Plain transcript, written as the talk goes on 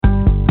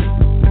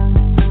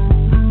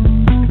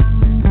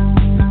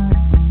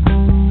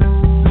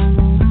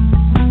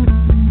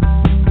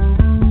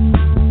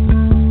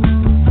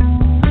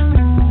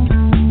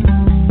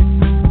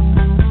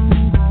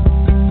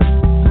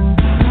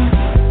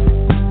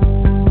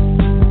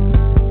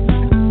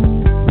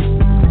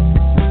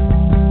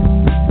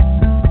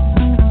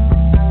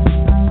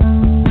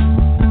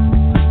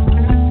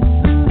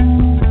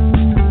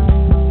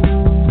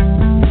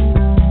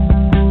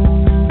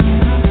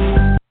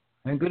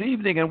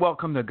and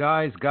welcome to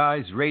Guys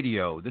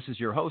Radio. This is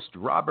your host,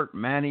 Robert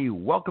Manny,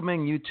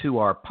 welcoming you to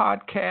our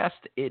podcast.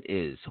 It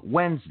is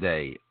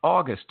Wednesday,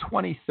 August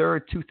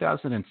 23rd,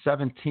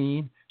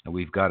 2017, and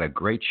we've got a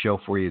great show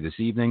for you this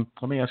evening.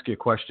 Let me ask you a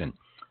question.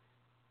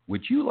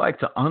 Would you like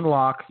to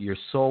unlock your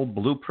soul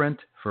blueprint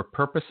for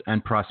purpose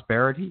and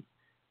prosperity?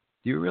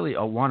 Do you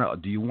want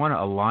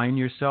to align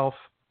yourself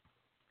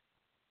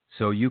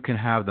so you can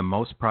have the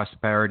most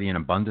prosperity and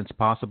abundance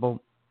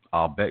possible?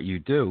 I'll bet you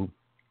do.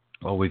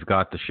 Well, we've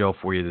got the show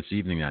for you this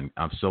evening, and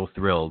I'm so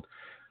thrilled.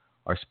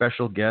 Our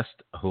special guest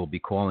who will be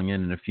calling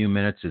in a few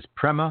minutes is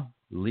Prema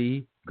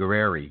Lee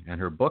Guerrieri, and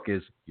her book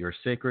is Your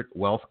Sacred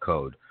Wealth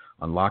Code,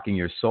 Unlocking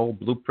Your Soul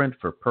Blueprint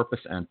for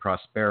Purpose and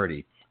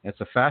Prosperity. It's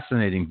a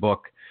fascinating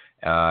book,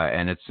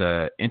 and it's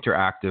an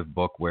interactive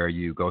book where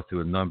you go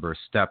through a number of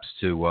steps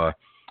to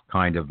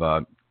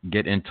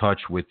get in touch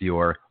with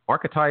your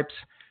archetypes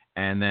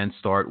and then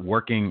start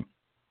working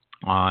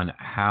on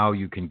how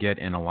you can get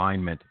in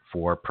alignment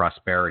for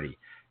prosperity.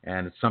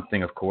 And it's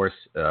something, of course,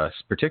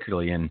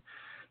 particularly in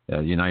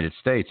the United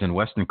States and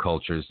Western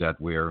cultures that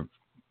we're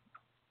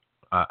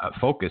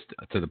focused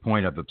to the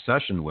point of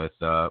obsession with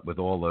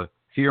all the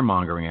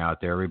fear-mongering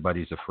out there.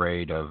 Everybody's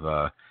afraid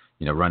of,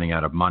 running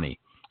out of money.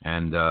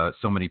 And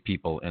so many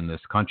people in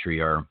this country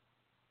are,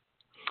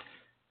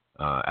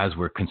 as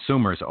we're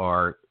consumers,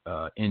 are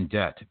in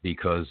debt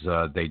because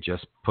they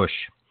just push.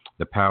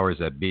 The powers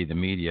that be, the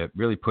media,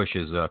 really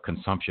pushes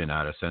consumption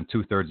at us, and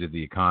 2/3 of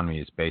the economy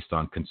is based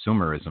on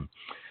consumerism.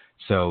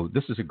 So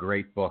this is a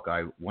great book.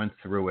 I went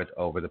through it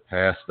over the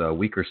past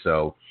week or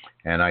so,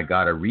 and I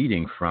got a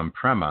reading from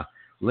Prema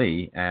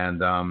Lee,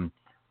 and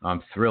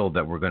I'm thrilled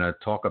that we're going to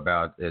talk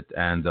about it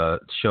and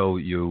show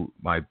you,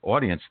 my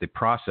audience, the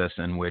process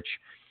in which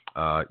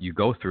you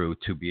go through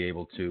to be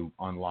able to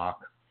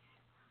unlock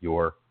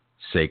your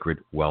sacred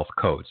wealth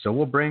code. So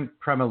we'll bring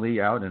Prema Lee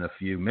out in a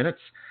few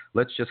minutes.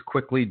 Let's just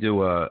quickly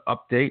do a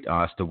update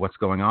as to what's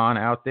going on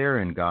out there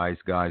in Guys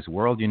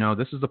World.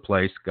 This is the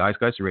place, Guys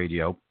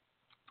Radio.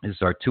 This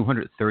is our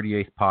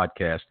 238th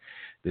podcast.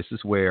 This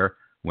is where,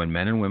 when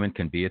men and women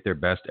can be at their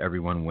best,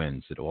 everyone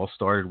wins. It all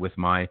started with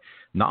my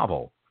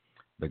novel,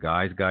 The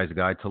Guy's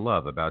Guide to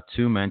Love, about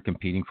two men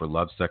competing for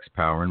love, sex,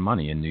 power, and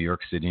money in New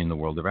York City in the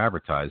world of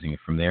advertising. And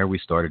from there, we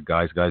started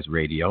Guys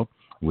Radio.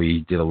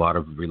 We did a lot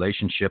of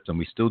relationships, and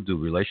we still do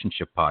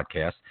relationship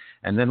podcasts.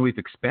 And then we've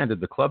expanded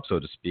the club, so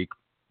to speak.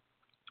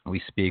 We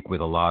speak with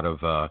a lot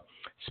of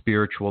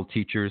spiritual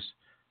teachers,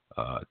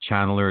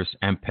 channelers,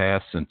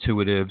 empaths,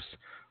 intuitives.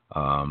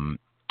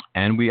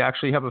 And we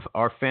actually have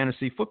our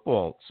fantasy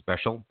football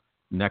special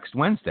next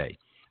Wednesday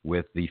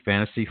with the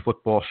fantasy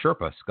football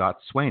Sherpa, Scott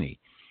Swaney.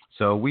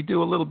 So we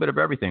do a little bit of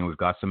everything. We've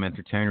got some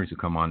entertainers who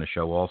come on the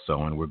show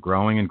also, and we're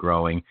growing and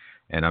growing.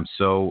 And I'm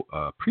so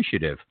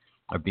appreciative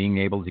of being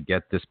able to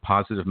get this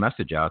positive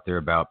message out there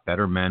about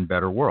better men,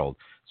 better world.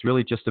 It's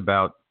really just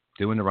about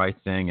doing the right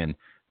thing and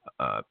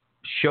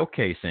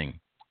showcasing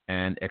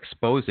and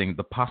exposing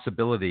the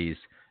possibilities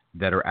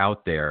that are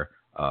out there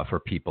for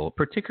people,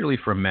 particularly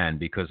for men,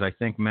 because I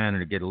think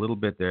men get a little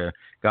bit there.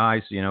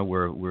 Guys,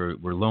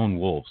 we're lone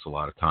wolves a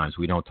lot of times.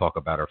 We don't talk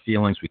about our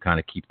feelings. We kind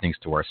of keep things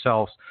to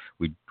ourselves.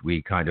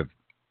 We kind of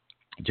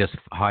just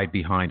hide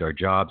behind our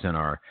jobs and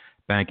our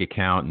bank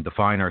account and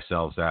define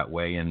ourselves that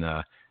way. And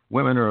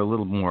women are a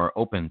little more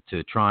open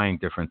to trying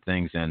different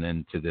things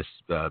and to this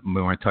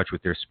more in touch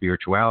with their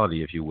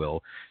spirituality, if you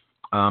will.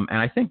 And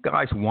I think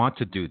guys want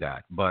to do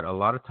that. But a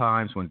lot of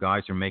times when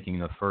guys are making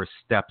the first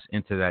steps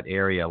into that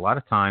area, a lot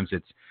of times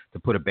it's to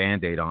put a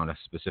Band-Aid on a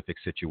specific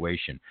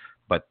situation.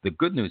 But the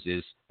good news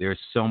is there's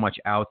so much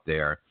out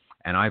there,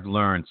 and I've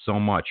learned so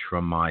much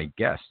from my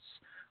guests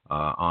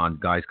on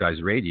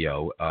Guys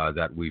Radio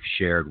that we've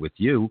shared with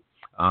you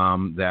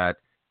that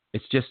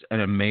it's just an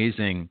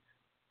amazing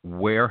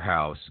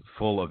warehouse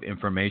full of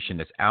information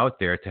that's out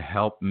there to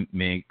help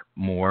make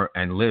more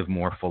and live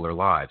more fuller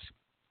lives.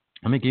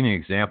 Let me give you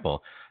an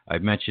example.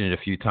 I've mentioned it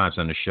a few times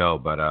on the show,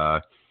 but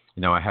I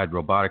had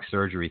robotic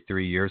surgery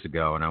 3 years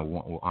ago, and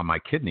on my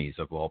kidneys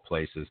of all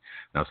places.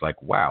 And I was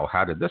like, wow,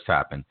 how did this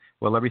happen?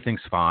 Well,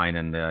 everything's fine,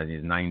 and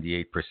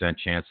 98%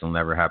 chance it'll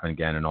never happen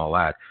again, and all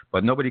that.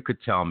 But nobody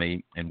could tell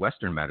me in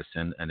Western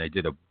medicine, and they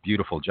did a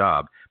beautiful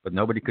job, but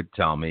nobody could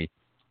tell me,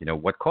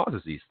 what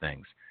causes these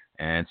things.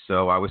 And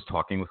so I was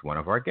talking with one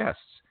of our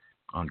guests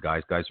on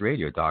Guys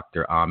Radio,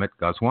 Dr. Amit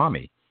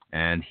Goswami.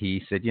 And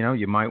he said,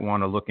 you might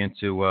want to look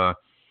into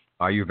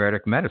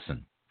Ayurvedic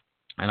medicine.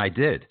 And I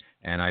did.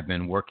 And I've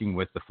been working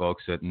with the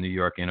folks at New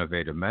York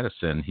Innovative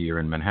Medicine here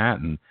in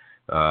Manhattan.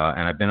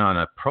 And I've been on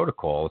a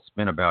protocol. It's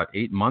been about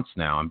 8 months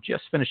now. I'm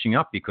just finishing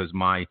up because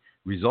my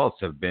results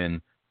have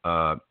been,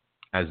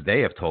 as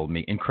they have told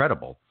me,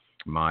 incredible.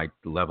 My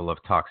level of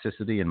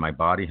toxicity in my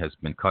body has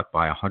been cut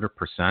by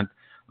 100%.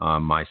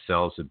 My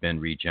cells have been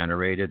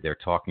regenerated. They're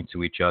talking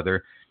to each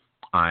other.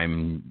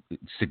 I'm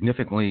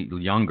significantly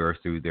younger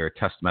through their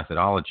test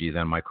methodology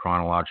than my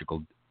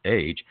chronological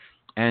age,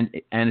 and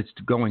it's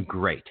going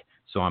great.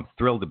 So I'm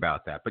thrilled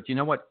about that. But you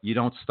know what? You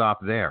don't stop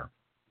there.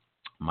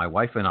 my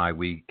wife and I,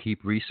 we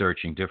keep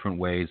researching different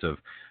ways of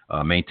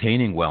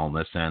maintaining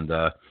wellness, and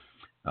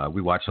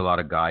we watch a lot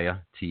of Gaia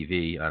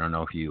TV. I don't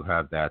know if you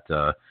have that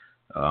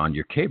on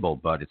your cable,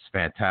 but it's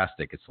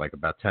fantastic. It's like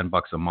about $10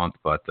 a month,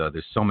 but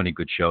there's so many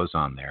good shows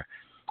on there.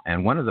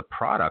 And one of the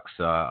products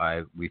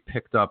we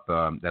picked up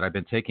that I've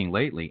been taking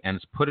lately, and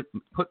it's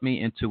put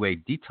me into a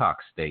detox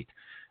state.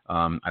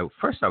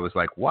 First I was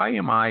like, why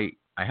am I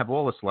have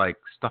all this like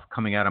stuff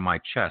coming out of my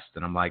chest,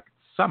 and I'm like,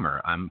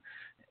 summer, I'm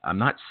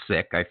not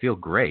sick, I feel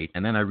great.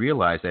 And then I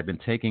realized I've been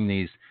taking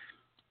these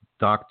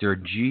Dr.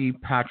 G.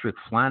 Patrick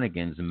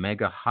Flanagan's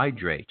Mega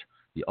Hydrate,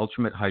 the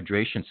Ultimate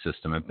Hydration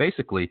System, and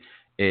basically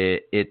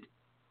it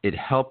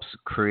helps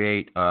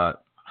create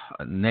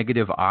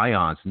negative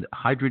ions,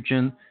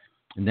 hydrogen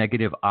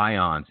negative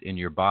ions in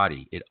your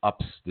body. It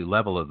ups the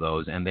level of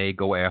those, and they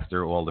go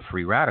after all the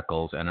free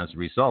radicals, and as a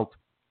result,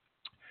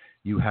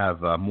 you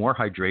have more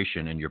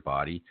hydration in your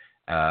body,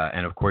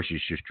 and of course you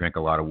should drink a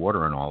lot of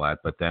water and all that,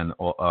 but then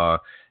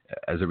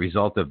as a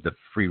result of the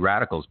free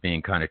radicals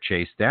being kind of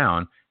chased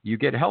down, you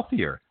get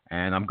healthier,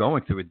 and I'm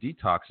going through a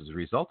detox as a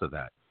result of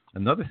that.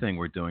 Another thing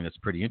we're doing that's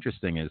pretty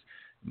interesting is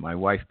my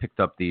wife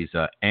picked up these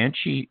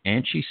Anchi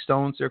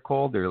stones, they're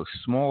called. They're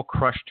small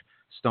crushed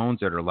stones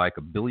that are like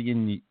a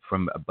billion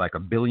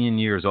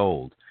years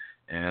old,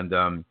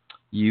 and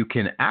you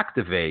can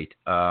activate.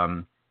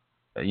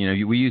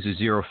 We use a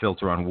zero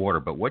filter on water,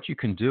 but what you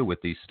can do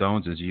with these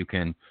stones is you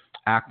can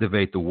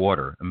activate the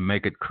water and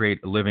make it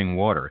create living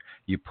water.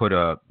 You put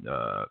a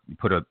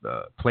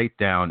plate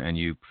down and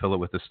you fill it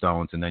with the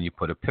stones, and then you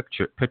put a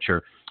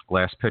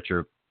glass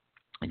pitcher,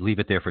 you leave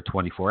it there for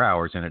 24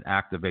 hours, and it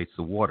activates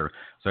the water.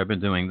 So I've been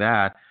doing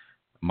that.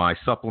 My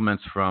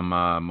supplements from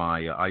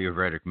my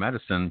Ayurvedic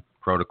medicine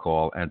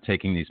protocol, and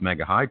taking these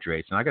Mega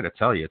Hydrates, and I got to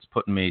tell you, it's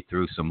putting me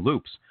through some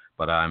loops,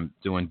 but I'm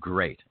doing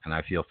great, and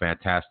I feel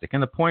fantastic.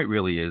 And the point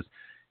really is,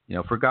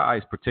 for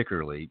guys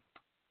particularly,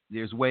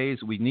 there's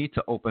ways we need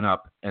to open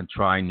up and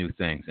try new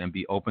things and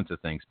be open to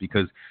things,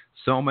 because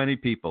so many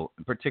people,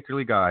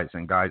 particularly guys,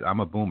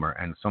 I'm a boomer,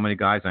 and so many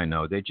guys I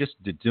know, they're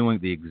doing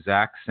the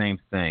exact same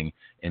thing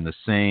in the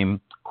same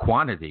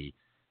quantity,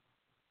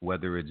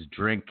 whether it's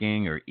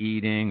drinking or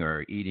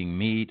eating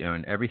meat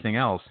and everything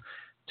else,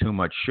 too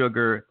much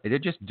sugar. They're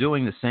just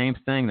doing the same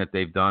thing that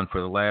they've done for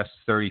the last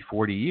 30,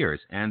 40 years,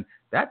 and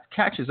that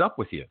catches up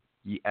with you.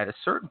 At a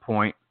certain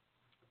point,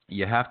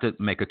 you have to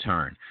make a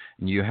turn,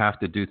 and you have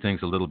to do things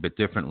a little bit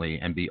differently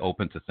and be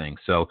open to things.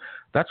 So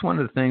that's one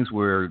of the things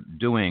we're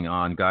doing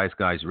on Guys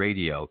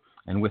Radio,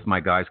 and with my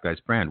Guys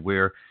brand,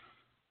 we're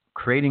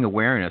creating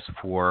awareness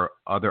for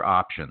other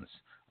options.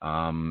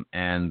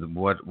 And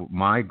what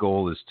my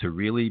goal is to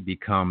really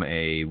become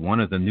one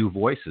of the new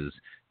voices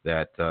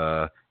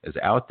that is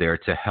out there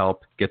to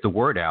help get the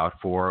word out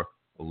for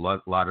a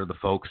lot of the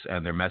folks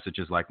and their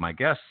messages, like my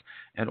guests,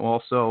 and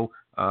also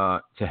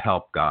to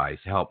help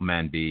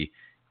men be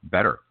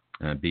better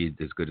and be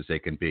as good as they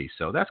can be.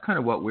 So that's kind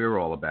of what we're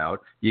all about.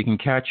 You can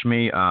catch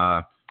me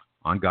on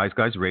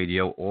Guys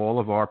Radio. All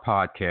of our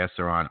podcasts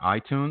are on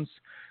iTunes,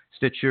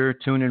 Stitcher,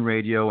 TuneIn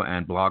Radio,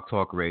 and Blog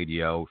Talk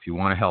Radio. If you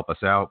want to help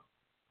us out,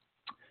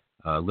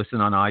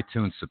 listen on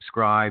iTunes,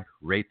 subscribe,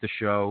 rate the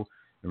show,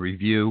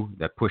 review.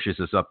 That pushes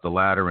us up the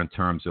ladder in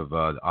terms of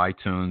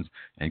iTunes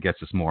and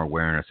gets us more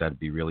awareness. That'd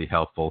be really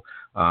helpful.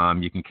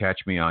 You can catch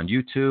me on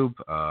YouTube,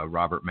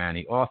 Robert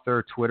Manni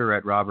Author, Twitter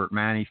at Robert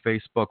Manni,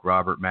 Facebook,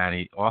 Robert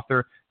Manni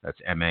Author. That's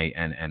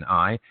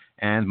MANNI.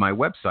 And my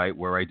website,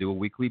 where I do a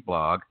weekly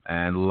blog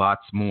and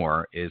lots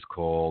more, is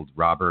called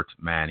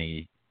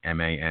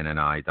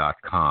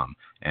robertmanni.com.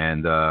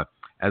 And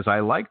as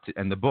I liked,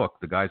 and the book,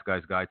 The Guy's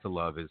Guide to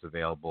Love, is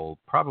available.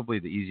 Probably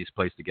the easiest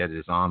place to get it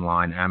is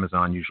online.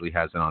 Amazon usually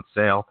has it on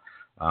sale.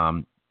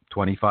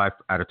 25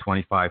 out of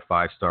 25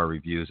 5-star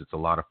reviews. It's a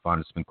lot of fun.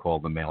 It's been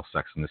called the male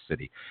Sex in the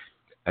City.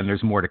 And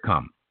there's more to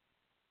come.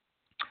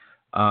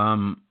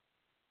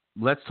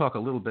 Let's talk a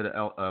little bit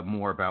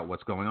more about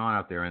what's going on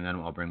out there, and then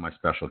I'll bring my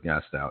special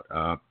guest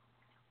out.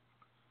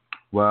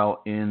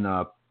 Well, in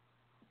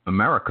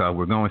America,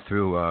 we're going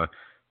through...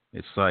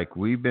 it's like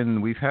we've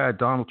had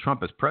Donald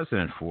Trump as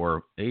president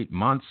for 8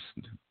 months,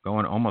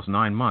 going almost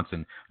 9 months,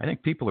 and I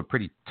think people are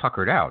pretty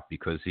tuckered out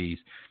because he's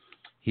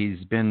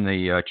been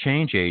the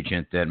change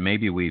agent that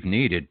maybe we've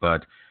needed,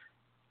 but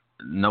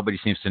nobody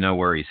seems to know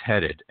where he's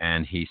headed,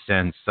 and he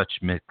sends such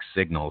mixed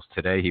signals.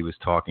 Today he was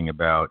talking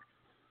about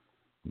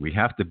we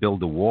have to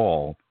build a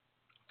wall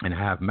and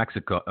have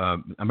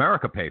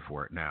America pay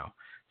for it now.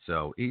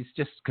 So he's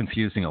just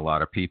confusing a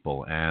lot of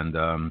people, and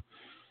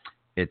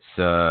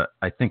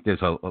I think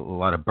there's a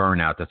lot of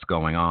burnout that's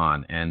going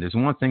on. And there's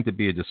one thing to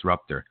be a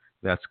disruptor.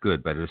 That's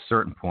good. But at a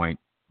certain point,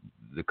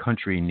 the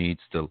country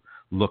needs to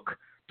look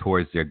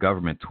towards their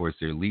government, towards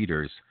their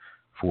leaders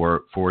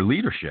for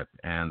leadership.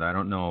 And I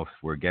don't know if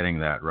we're getting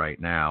that right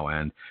now.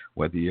 And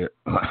whether you,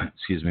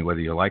 whether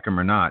you like them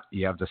or not,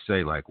 you have to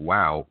say, like,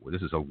 wow,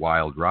 this is a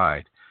wild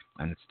ride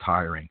and it's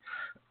tiring.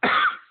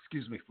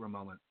 Excuse me for a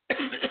moment.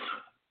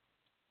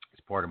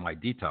 It's part of my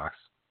detox,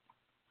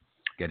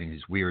 getting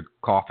this weird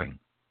coughing.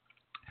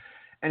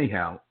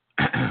 Anyhow,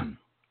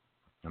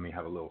 Let me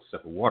have a little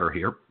sip of water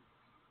here.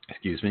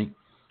 Excuse me.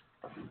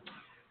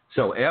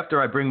 So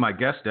after I bring my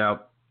guest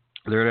out,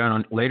 later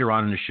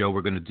on in the show,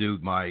 we're going to do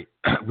my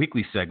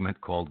weekly segment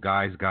called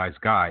Guys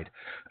Guide.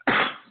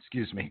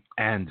 Excuse me.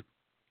 And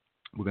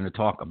we're going to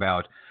talk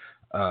about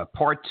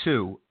part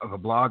 2 of a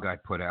blog I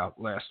put out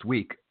last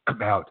week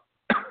about,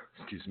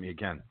 excuse me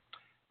again,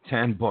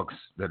 10 books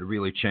that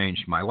really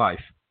changed my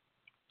life.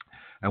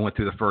 I went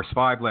through the first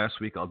 5 last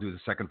week. I'll do the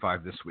second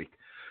 5 this week.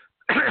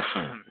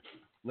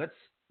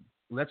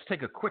 Let's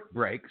take a quick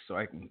break so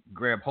I can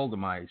grab hold of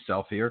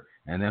myself here,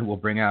 and then we'll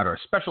bring out our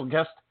special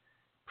guest,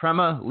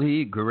 Prema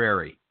Lee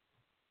Guerrieri.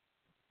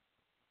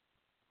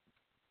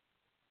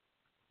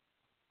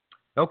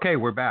 Okay,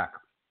 we're back.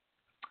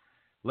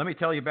 Let me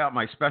tell you about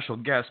my special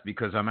guest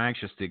because I'm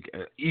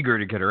eager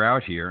to get her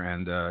out here,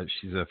 and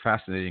she's a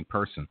fascinating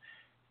person.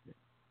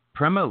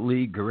 Prema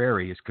Lee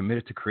Guerrieri is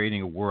committed to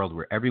creating a world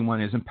where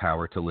everyone is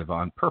empowered to live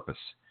on purpose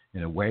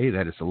in a way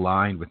that is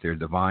aligned with their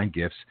divine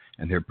gifts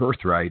and their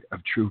birthright of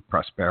true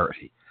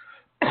prosperity.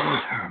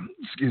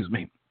 Excuse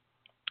me.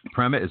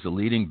 Prema is a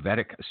leading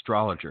Vedic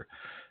astrologer,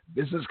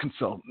 business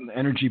consultant,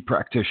 energy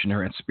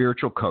practitioner, and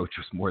spiritual coach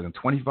with more than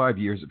 25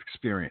 years of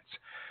experience.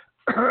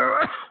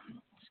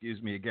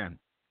 Excuse me again.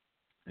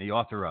 The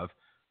author of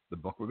the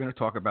book we're going to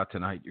talk about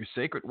tonight, Your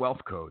Sacred Wealth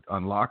Code,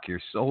 Unlock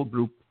Your Soul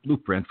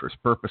Blueprint for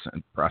Purpose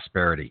and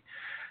Prosperity.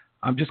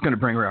 I'm just going to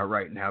bring her out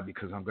right now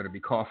because I'm going to be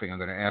coughing. I'm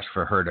going to ask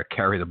for her to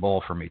carry the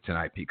ball for me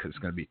tonight because it's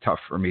going to be tough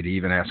for me to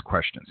even ask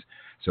questions.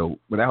 So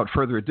without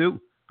further ado,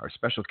 our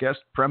special guest,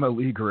 Prema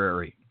Lee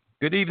Guerrieri.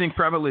 Good evening,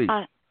 Prema Lee.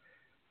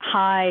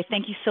 Hi,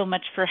 thank you so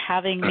much for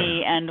having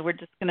me, and we're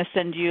just going to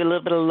send you a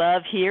little bit of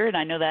love here, and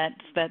I know that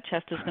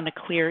chest is going to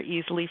clear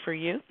easily for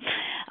you.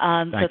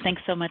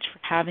 Thanks so much for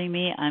having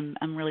me.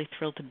 I'm really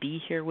thrilled to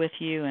be here with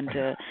you and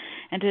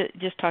to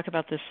just talk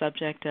about this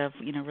subject of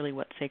really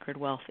what sacred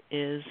wealth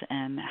is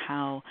and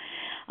how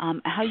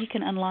you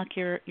can unlock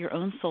your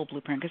own soul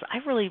blueprint, because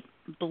I really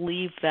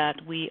believe that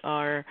we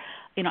are,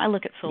 I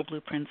look at soul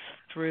blueprints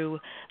through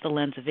the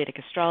lens of Vedic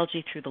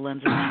astrology, through the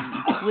lens of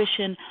my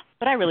intuition,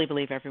 but I really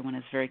believe everyone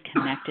is very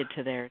connected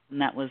to theirs,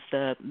 and that was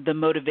the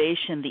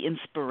motivation, the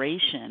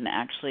inspiration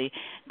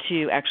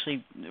to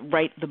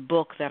write the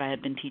book that I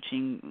had been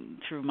teaching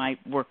through my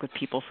work with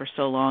people for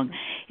so long,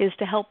 is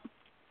to help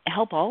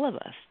all of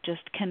us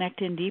just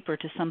connect in deeper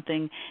to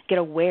something, get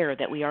aware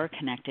that we are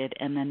connected,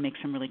 and then make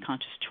some really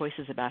conscious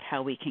choices about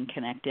how we can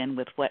connect in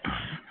with what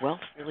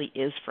wealth really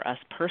is for us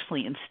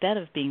personally, instead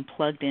of being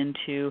plugged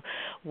into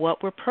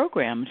what we're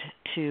programmed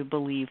to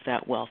believe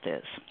that wealth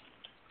is.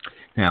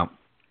 Now,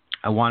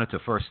 I wanted to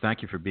first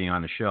thank you for being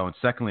on the show. And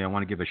secondly, I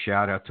want to give a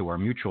shout out to our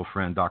mutual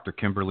friend, Dr.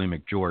 Kimberly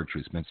McGeorge,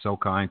 who's been so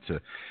kind to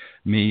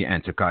me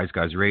and to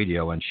Guys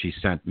Radio. And she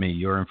sent me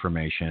your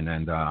information,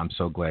 and I'm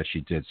so glad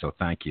she did. So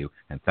thank you.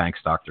 And thanks,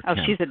 Dr.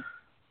 Kim.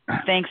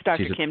 Thanks,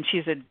 Dr. Kim.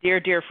 She's a dear,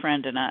 dear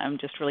friend, and I'm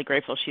just really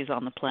grateful she's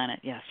on the planet.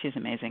 Yes, she's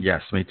amazing.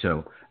 Yes, me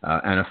too.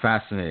 And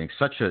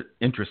such an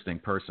interesting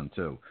person,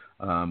 too.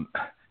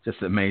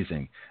 Just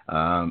amazing.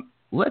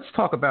 Let's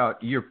talk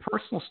about your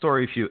personal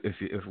story,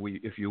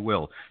 if you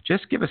will.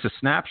 Just give us a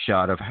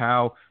snapshot of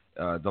how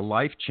the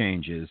life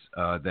changes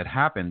that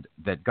happened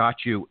that got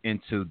you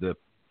into the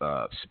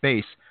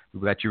space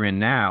that you're in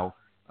now,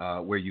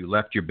 where you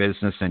left your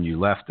business and you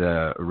left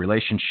a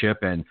relationship,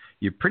 and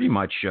you pretty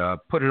much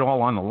put it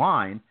all on the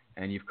line,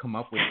 and you've come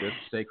up with this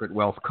Sacred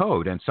Wealth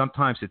Code. And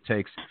sometimes it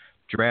takes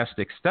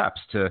drastic steps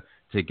to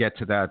get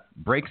to that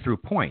breakthrough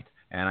point.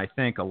 And I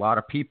think a lot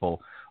of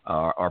people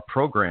are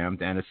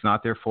programmed, and it's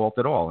not their fault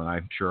at all. And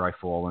I'm sure I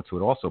fall into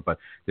it also, but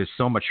there's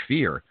so much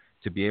fear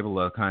to be able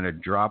to kind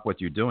of drop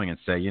what you're doing and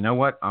say, you know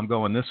what, I'm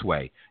going this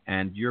way.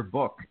 And your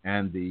book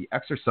and the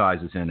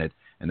exercises in it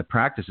and the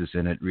practices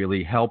in it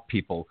really help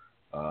people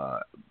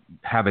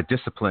have a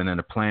discipline and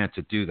a plan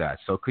to do that.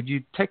 So could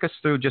you take us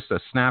through just a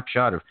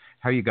snapshot of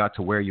how you got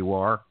to where you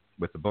are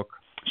with the book?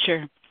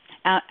 Sure.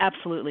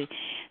 Absolutely.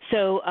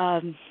 So,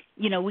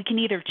 we can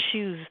either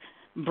choose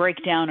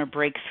breakdown or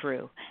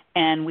breakthrough,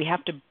 and we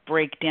have to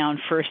break down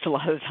first a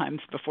lot of times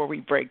before we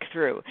break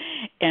through.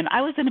 And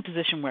I was in a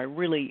position where I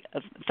really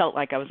felt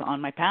like I was on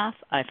my path.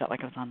 I felt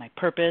like I was on my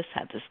purpose,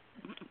 had this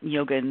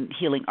yoga and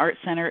healing art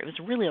center. It was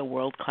really a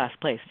world-class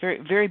place,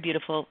 very, very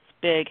beautiful,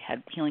 big,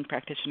 had healing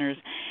practitioners.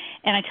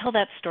 And I tell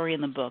that story in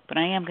the book, but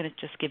I am going to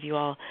just give you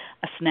all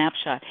a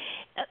snapshot.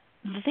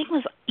 The thing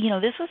was,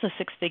 this was a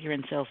six-figure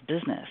in sales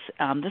business.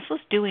 This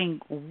was doing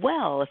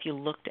well if you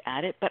looked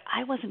at it, but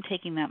I wasn't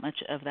taking that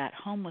much of that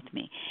home with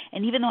me.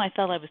 And even though I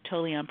felt I was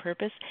totally on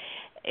purpose,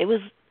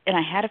 and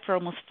I had it for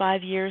almost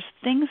 5 years,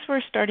 things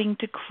were starting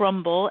to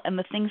crumble, and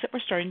the things that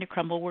were starting to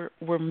crumble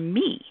were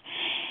me.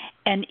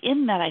 And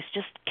in that, I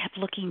just kept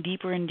looking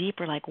deeper and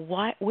deeper, like,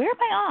 where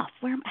am I off?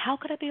 How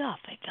could I be off?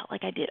 I felt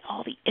like I did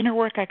all the inner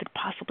work I could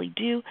possibly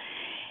do.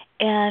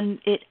 and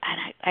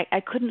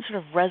I couldn't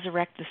sort of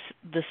resurrect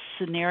this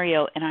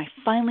scenario, and I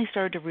finally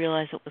started to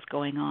realize what was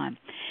going on,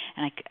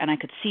 and I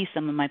could see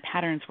some of my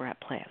patterns were at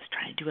play. I was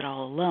trying to do it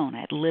all alone. I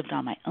had lived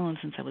on my own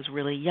since I was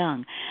really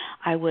young.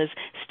 I was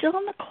still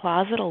in the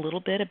closet a little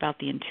bit about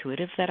the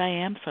intuitive that I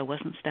am, so I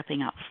wasn't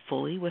stepping out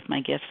fully with my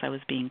gifts I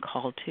was being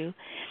called to.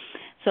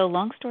 So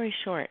long story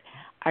short,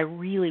 I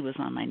really was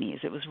on my knees.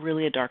 It was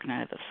really a dark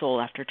night of the soul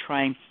after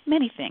trying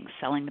many things,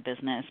 selling the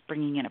business,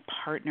 bringing in a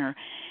partner,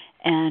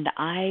 and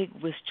I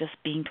was just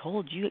being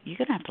told, you're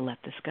going to have to let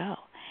this go.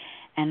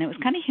 And it was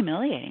kind of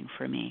humiliating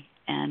for me,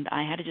 and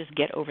I had to just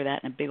get over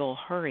that in a big old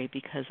hurry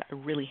because I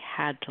really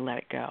had to let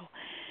it go.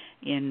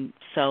 And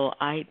so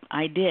I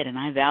did, and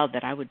I vowed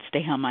that I would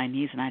stay on my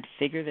knees and I'd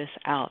figure this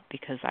out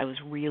because I was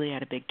really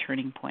at a big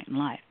turning point in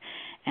life.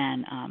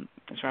 And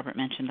as Robert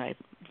mentioned,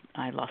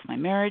 I lost my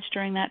marriage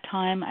during that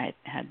time. I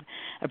had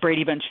a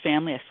Brady Bunch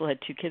family. I still had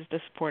 2 kids to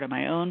support on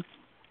my own.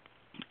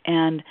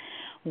 And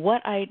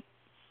what I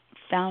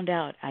found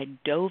out, I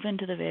dove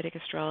into the Vedic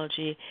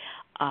astrology.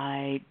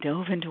 I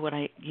dove into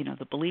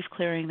the belief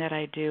clearing that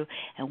I do,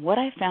 and what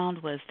I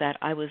found was that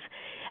I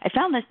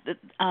found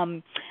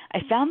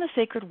the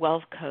sacred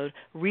wealth code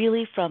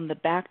really from the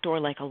back door,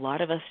 like a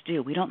lot of us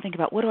do. We don't think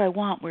about what do I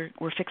want. We're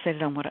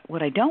fixated on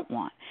what I don't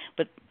want.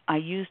 But I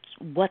used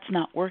what's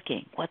not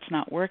working. What's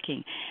not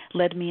working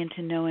led me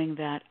into knowing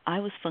that I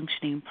was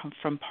functioning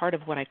from part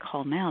of what I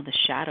call now the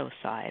shadow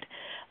side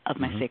of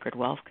my sacred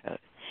wealth code.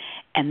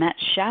 And that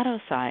shadow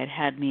side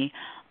had me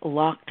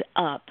locked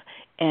up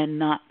and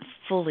not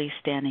fully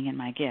standing in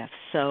my gifts.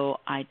 So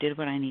I did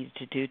what I needed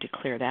to do to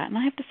clear that. And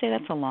I have to say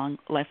that's a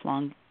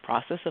lifelong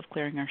process of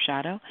clearing our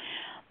shadow.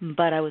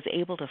 But I was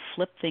able to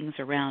flip things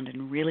around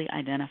and really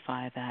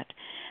identify that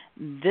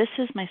this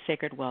is my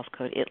sacred wealth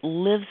code. It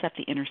lives at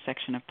the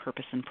intersection of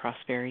purpose and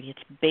prosperity.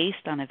 It's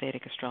based on a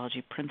Vedic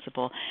astrology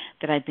principle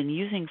that I've been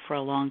using for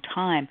a long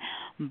time,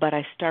 but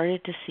I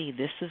started to see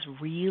this is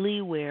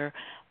really where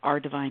our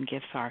divine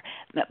gifts are.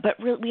 But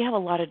really, we have a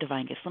lot of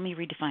divine gifts. Let me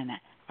redefine that.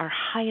 Our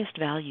highest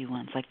value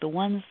ones, like the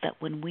ones that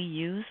when we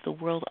use, the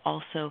world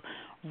also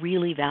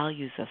really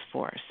values us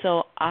for.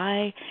 So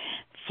I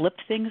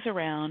flipped things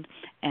around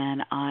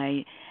and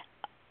I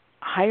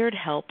hired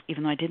help,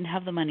 even though I didn't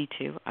have the money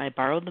to. I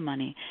borrowed the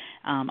money.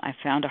 I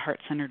found a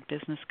heart-centered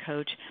business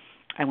coach.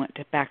 I went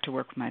back to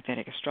work with my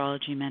Vedic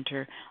astrology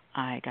mentor.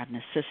 I got an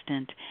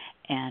assistant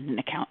and an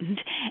accountant,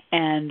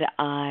 and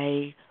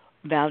I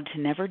vowed to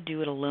never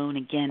do it alone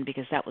again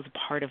because that was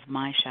part of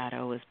my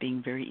shadow, was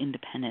being very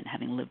independent,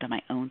 having lived on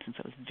my own since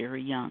I was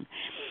very young.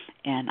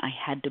 And I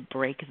had to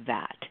break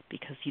that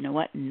because, you know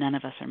what, none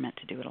of us are meant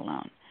to do it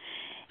alone.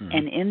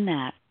 And in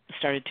that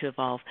started to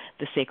evolve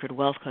the sacred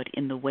wealth code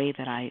in the way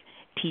that I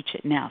teach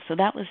it now. So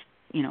that was,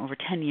 over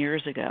 10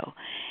 years ago.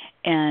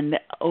 And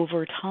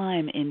over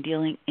time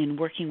in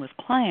working with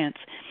clients,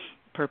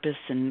 purpose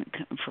and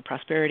for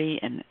prosperity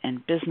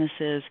and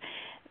businesses,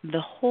 there's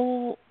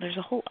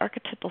a whole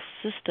archetypal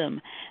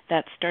system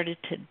that started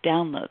to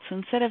download. So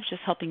instead of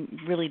just helping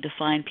really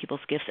define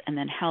people's gifts and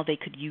then how they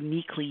could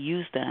uniquely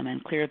use them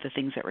and clear the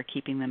things that were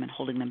keeping them and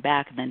holding them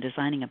back, and then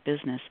designing a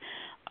business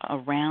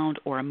around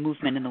or a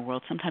movement in the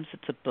world, sometimes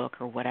it's a book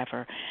or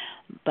whatever,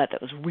 but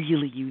that was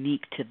really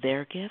unique to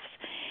their gifts,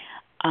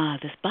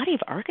 this body of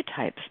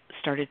archetypes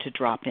started to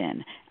drop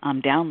in,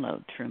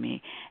 download through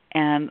me.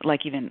 And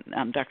like even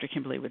Dr.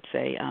 Kimberly would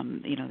say,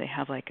 they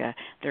have like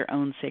their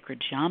own sacred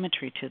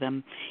geometry to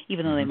them,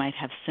 even though they might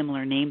have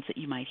similar names that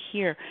you might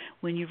hear.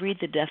 When you read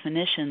the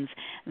definitions,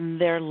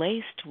 they're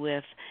laced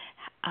with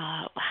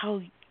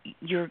how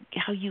you're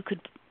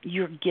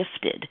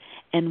gifted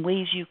and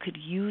ways you could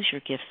use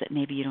your gifts that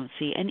maybe you don't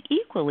see, and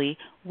equally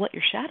what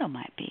your shadow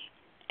might be.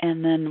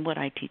 And then what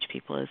I teach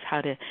people is how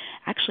to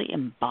actually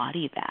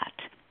embody that.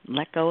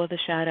 Let go of the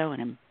shadow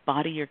and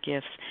embody your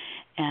gifts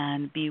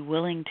and be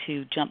willing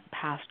to jump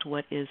past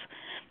what is,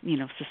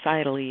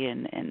 societally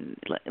and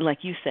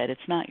like you said,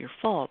 it's not your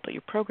fault, but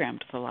you're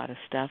programmed with a lot of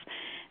stuff,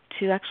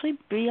 to actually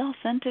be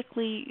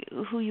authentically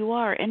who you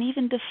are and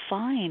even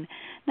define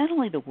not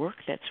only the work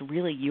that's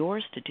really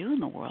yours to do in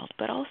the world,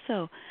 but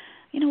also,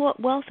 what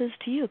wealth is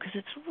to you, because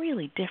it's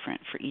really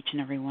different for each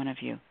and every one of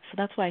you. So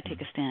that's why I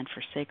take a stand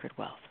for sacred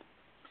wealth.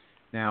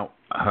 Now,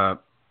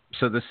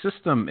 so the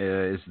system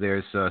is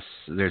there's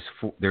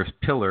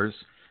pillars,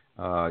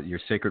 your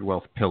sacred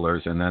wealth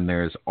pillars, and then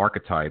there's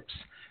archetypes.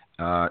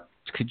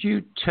 Could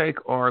you take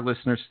our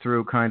listeners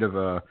through kind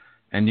of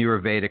and you're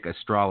a Vedic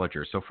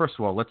astrologer. So first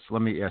of all,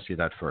 let me ask you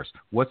that first.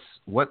 What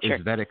Sure.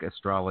 is Vedic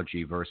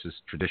astrology versus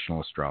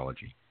traditional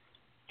astrology?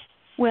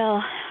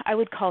 Well, I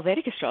would call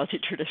Vedic astrology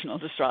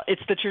traditional astrology.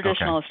 It's the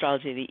traditional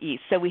astrology of the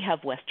East. So we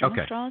have Western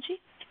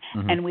astrology,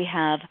 and we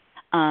have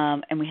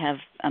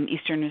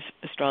Eastern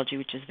astrology,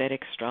 which is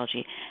Vedic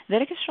astrology.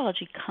 Vedic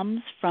astrology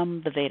comes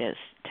from the Vedas,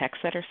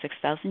 texts that are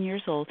 6,000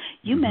 years old.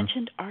 You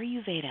mentioned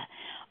Ayurveda.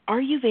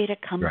 Ayurveda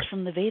comes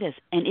from the Vedas,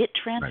 and it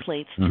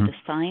translates to the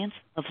science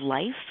of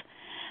life.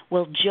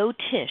 Well,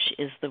 Jyotish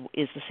is the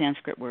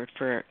Sanskrit word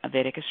for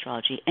Vedic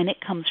astrology, and it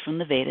comes from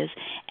the Vedas,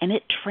 and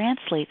it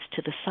translates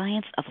to the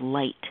science of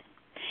light.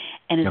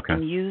 and it's Okay.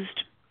 been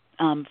used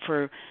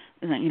for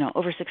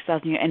over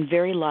 6,000 years, and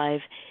very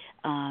live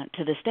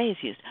to this day is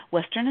used.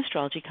 Western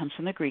astrology comes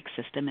from the Greek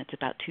system. It's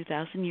about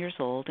 2,000 years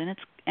old, and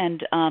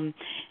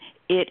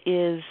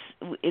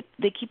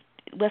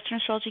Western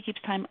astrology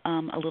keeps time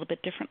a little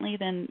bit differently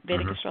than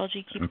Vedic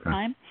astrology keeps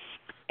time,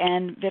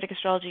 and Vedic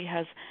astrology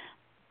has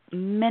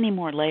many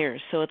more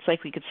layers. So it's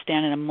like we could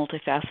stand in a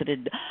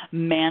multifaceted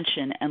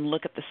mansion and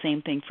look at the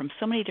same thing from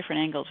so many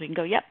different angles. We can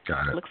go, yep,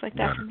 looks like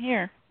that from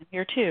here, and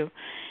here too.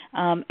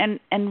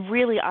 And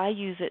really, I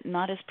use it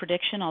not as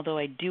prediction, although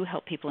I do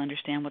help people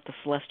understand what the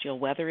celestial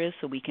weather is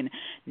so we can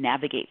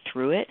navigate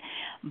through it.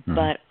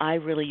 But I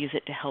really use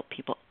it to help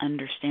people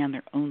understand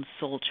their own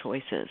soul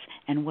choices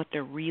and what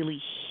they're really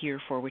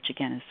here for, which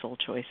again is soul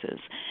choices,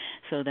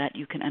 so that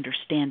you can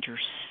understand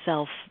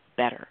yourself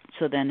better.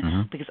 So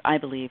then, because I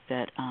believe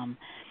that,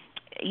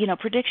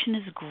 prediction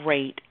is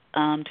great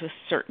to a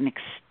certain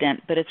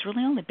extent, but it's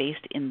really only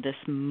based in this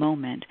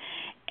moment.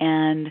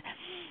 And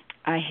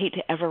I hate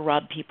to ever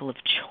rob people of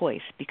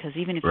choice, because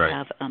even if you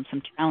have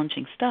some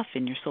challenging stuff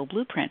in your soul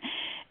blueprint,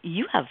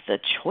 you have the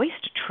choice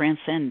to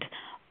transcend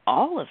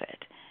all of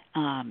it.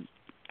 And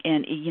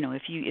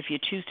if you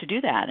choose to do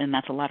that, and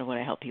that's a lot of what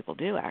I help people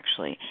do,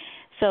 actually.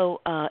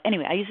 So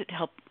anyway, I use it to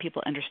help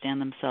people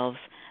understand themselves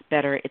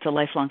better. It's a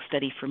lifelong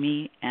study for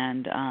me,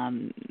 and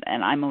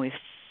I'm always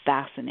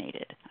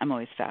fascinated.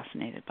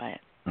 By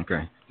it.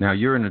 Okay. Now,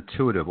 you're an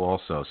intuitive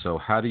also. So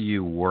how do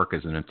you work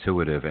as an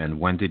intuitive, and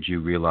when did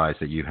you realize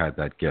that you had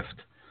that gift?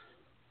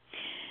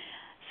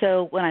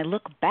 So when I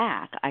look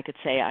back, I could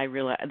say I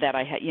realized that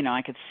I had,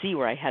 I could see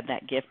where I had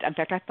that gift. In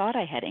fact, I thought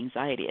I had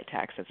anxiety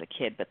attacks as a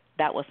kid, but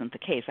that wasn't the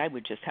case. I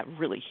would just have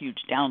really huge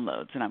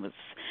downloads, and I was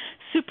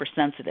super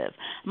sensitive.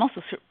 I'm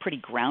also pretty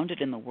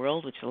grounded in the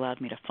world, which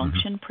allowed me to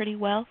function pretty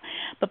well.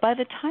 But by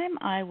the time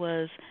I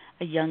was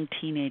a young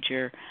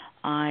teenager,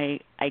 I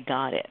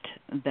got it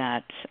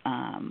that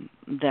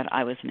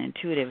I was an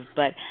intuitive,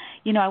 but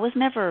I was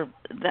never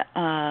that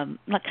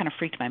kind of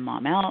freaked my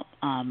mom out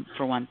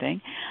for one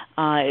thing.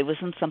 It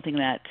wasn't something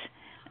that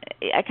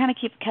I kind of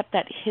kept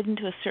that hidden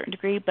to a certain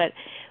degree, but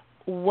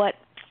what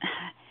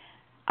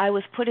I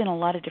was put in a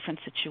lot of different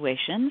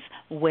situations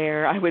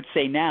where I would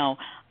say now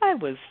I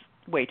was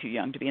way too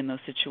young to be in those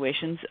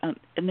situations,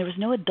 and there was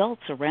no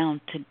adults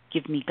around to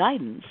give me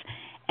guidance.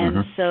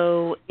 And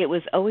so it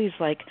was always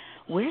like,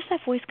 where's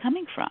that voice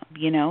coming from?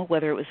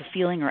 Whether it was a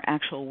feeling or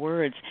actual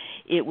words,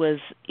 it was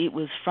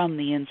from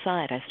the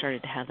inside. I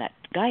started to have that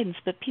guidance,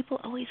 but people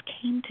always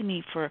came to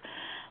me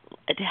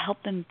to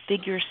help them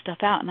figure stuff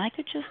out, and I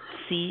could just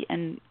see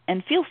and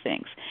feel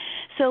things.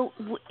 So,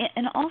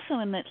 and also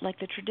in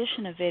the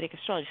tradition of Vedic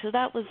astrology. So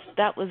that was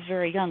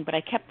very young, but I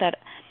kept that.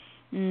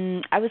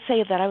 I would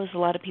say that I was a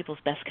lot of people's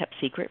best kept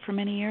secret for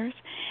many years,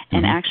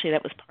 and actually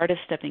that was part of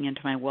stepping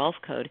into my wealth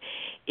code.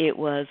 It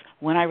was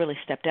when I really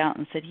stepped out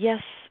and said,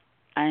 yes,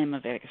 I am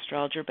a Vedic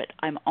astrologer, but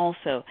I'm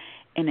also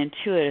an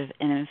intuitive,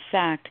 and in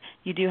fact,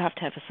 you do have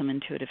to have some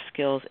intuitive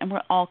skills, and we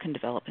all can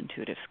develop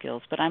intuitive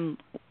skills, but I'm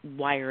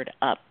wired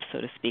up, so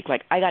to speak.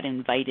 Like, I got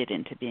invited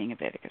into being a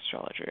Vedic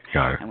astrologer.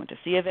 Got it. I went to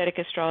see a Vedic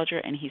astrologer,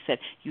 and he said,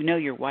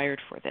 you're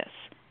wired for this.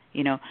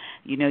 You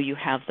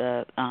have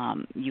the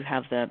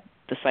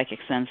psychic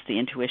sense, the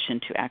intuition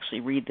to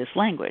actually read this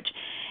language.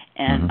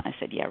 And I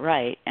said, yeah,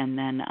 right. And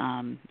then,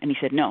 and he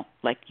said, no,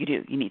 you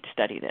do. You need to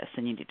study this,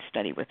 and you need to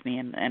study with me.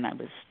 And I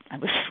was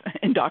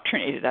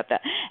indoctrinated at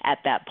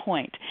that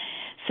point.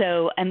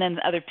 So, and then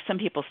some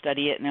people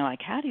study it, and they're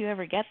like, how do you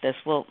ever get this?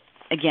 Well,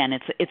 again,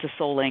 it's a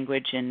soul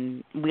language,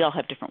 and we all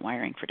have different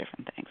wiring for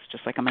different things.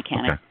 Just like a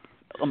mechanic,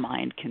 a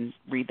mind can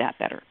read that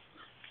better.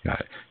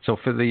 Got it. So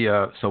for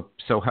the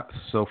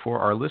so for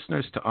our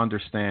listeners to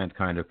understand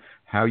kind of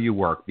how you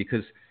work,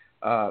 because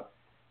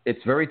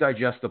it's very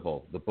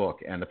digestible, the book,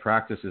 and the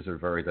practices are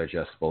very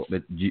digestible.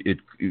 But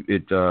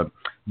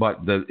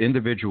the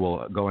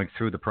individual going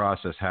through the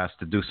process has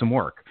to do some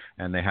work,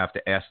 and they have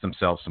to ask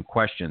themselves some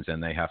questions,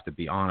 and they have to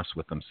be honest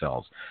with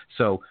themselves.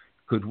 So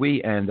could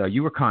we, and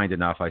you were kind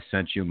enough, I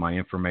sent you my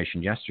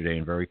information yesterday,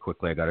 and very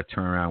quickly I got to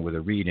turn around with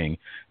a reading,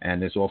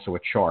 and there's also a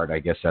chart. I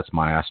guess that's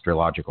my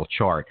astrological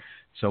chart.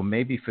 So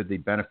maybe for the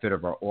benefit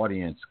of our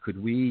audience,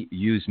 could we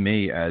use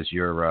me as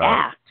your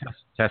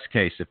test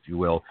case, if you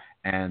will,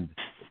 and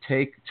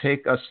take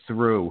us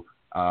through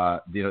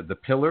the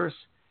pillars,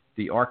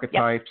 the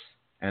archetypes,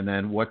 and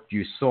then what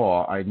you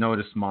saw. I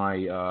noticed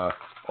my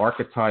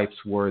archetypes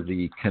were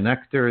the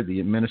connector, the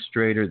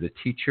administrator, the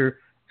teacher,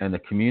 and the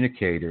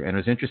communicator. And it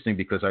was interesting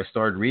because I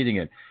started reading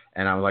it,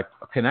 and I was like,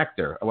 a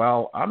connector.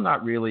 Well, I'm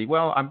not really,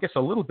 I guess a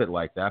little bit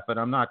like that, but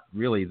I'm not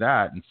really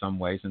that in some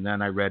ways. And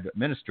then I read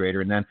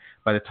administrator, and then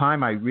by the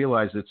time I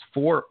realized it's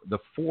the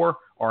four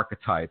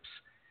archetypes,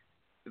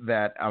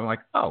 that I'm like,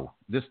 oh,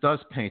 this does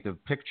paint a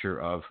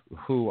picture of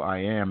who I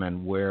am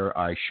and where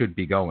I should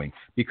be going.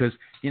 Because,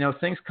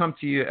 things come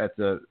to you at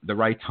the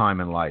right time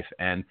in life.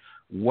 And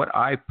what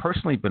I've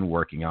personally been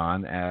working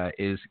on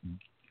is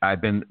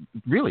I've been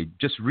really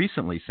just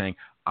recently saying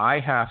I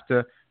have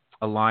to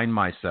align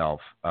myself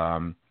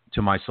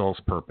to my soul's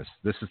purpose.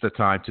 This is the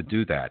time to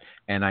do that.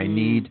 And I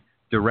need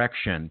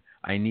direction.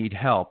 I need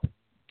help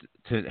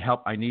to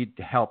help. I need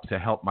help to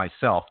help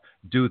myself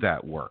do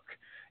that work.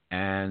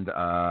 And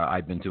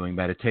I've been doing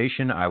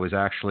meditation. I was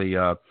actually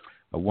a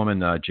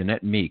woman,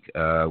 Jeanette Meek,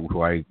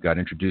 who I got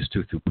introduced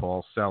to through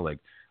Paul Selig.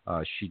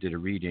 She did a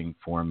reading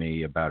for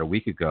me about a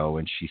week ago,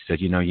 and she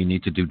said, you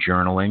need to do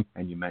journaling,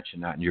 and you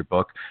mentioned that in your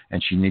book,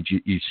 and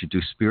you should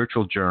do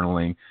spiritual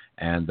journaling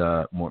and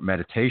more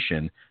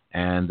meditation,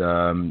 and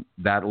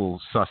that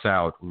will suss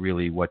out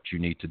really what you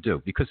need to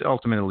do, because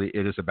ultimately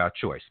it is about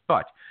choice.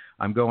 But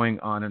I'm going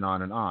on and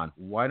on and on.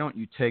 Why don't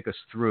you take us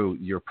through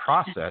your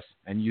process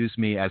and use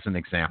me as an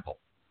example?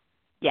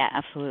 Yeah,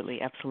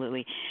 absolutely,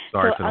 absolutely.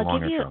 Sorry for the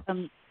long intro.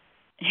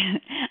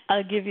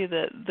 I'll give you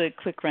the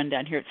quick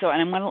rundown here. So,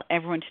 and I want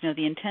everyone to know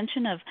the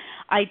intention of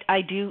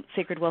I do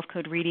Sacred Wealth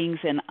Code readings,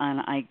 and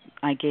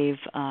I gave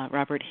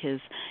Robert his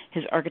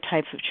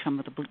archetypes, which come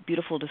with a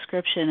beautiful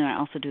description, and I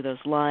also do those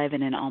live,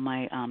 and in all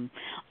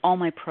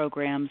my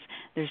programs,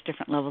 there's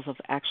different levels of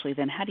actually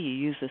then how do you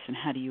use this and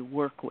how do you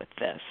work with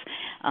this,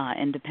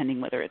 and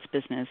depending whether it's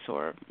business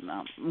or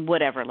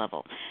whatever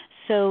level.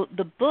 So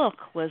the book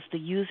was the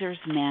user's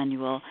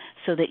manual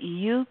so that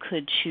you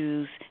could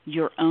choose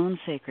your own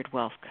Sacred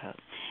Wealth Code.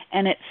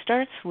 And it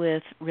starts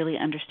with really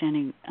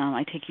understanding,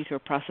 I take you through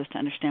a process to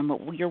understand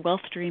what your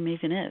wealth dream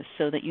even is,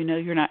 so that you know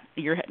you're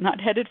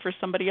not headed for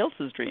somebody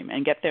else's dream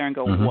and get there and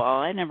go, well,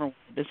 I never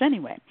wanted this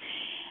anyway.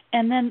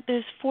 And then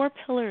there's 4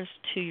 pillars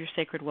to your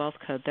Sacred Wealth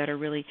Code that are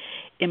really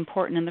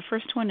important. And the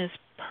first one is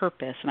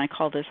purpose, and I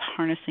call this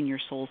harnessing your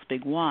soul's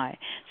big why.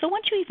 So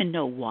once you even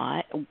know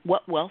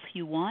what wealth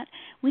you want,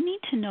 we need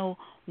to know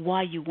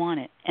why you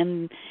want it.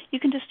 And you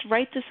can just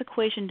write this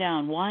equation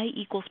down. Y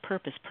equals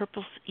purpose.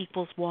 Purpose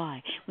equals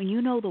why. When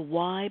you know the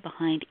why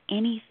behind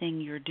anything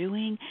you're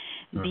doing,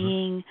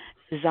 being,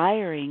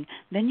 desiring,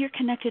 then you're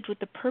connected with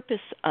the purpose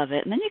of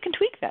it, and then you can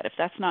tweak that if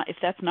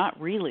that's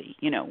not really,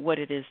 what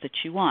it is that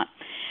you want.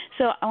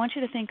 So I want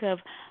you to think of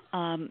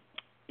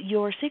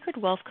your Sacred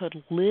Wealth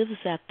Code lives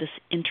at this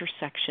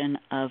intersection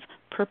of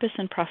purpose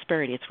and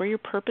prosperity. It's where your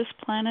purpose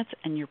planets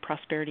and your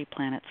prosperity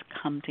planets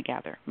come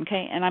together.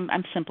 Okay, and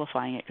I'm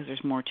simplifying it because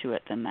there's more to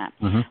it than that.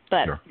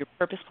 But sure. Your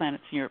purpose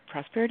planets and your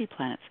prosperity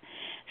planets.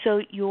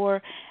 So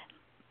your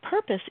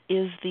purpose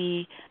is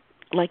the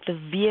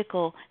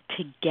vehicle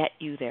to get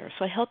you there.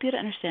 So I help you to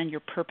understand your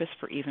purpose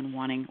for even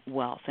wanting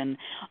wealth. And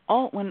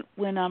when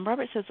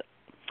Robert says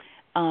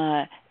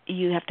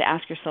you have to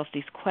ask yourself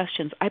these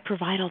questions, I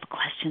provide all the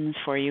questions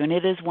for you, and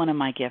it is one of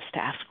my gifts to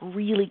ask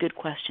really good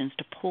questions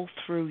to pull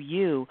through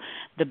you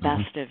the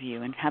best of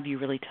you and have you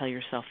really tell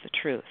yourself the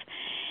truth.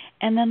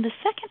 And then the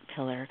second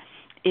pillar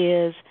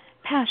is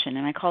passion,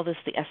 and I call this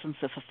the essence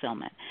of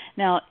fulfillment.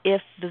 Now,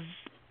 if the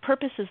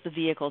purpose is the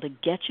vehicle to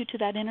get you to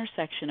that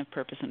intersection of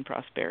purpose and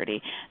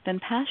prosperity, then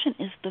passion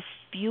is the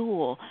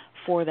fuel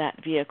for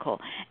that vehicle.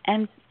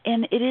 And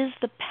it is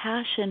the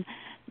passion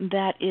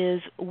that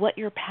is what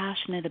you're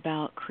passionate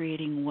about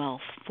creating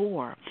wealth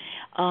for.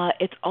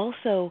 It's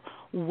also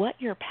what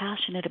you're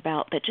passionate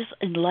about that just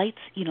lights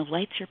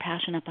your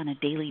passion up on a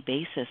daily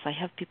basis. I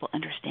have people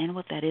understand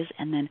what that is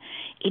and then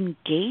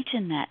engage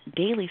in that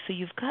daily, so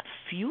you've got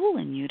fuel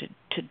in you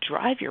to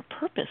drive your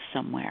purpose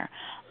somewhere.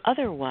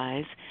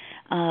 Otherwise,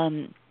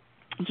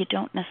 you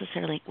don't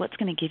necessarily, what's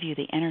going to give you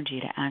the energy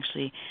to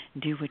actually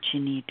do what you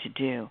need to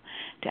do,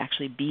 to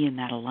actually be in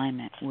that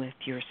alignment with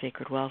your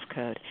Sacred Wealth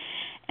Code.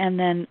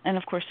 And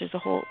of course, there's a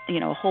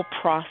whole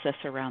process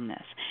around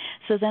this.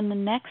 So then the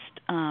next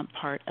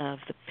part of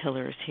the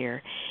pillars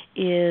here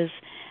is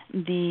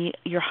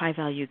your high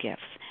value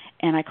gifts.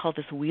 And I call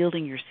this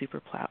wielding your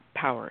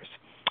superpowers.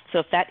 So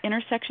if that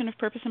intersection of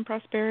purpose and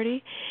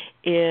prosperity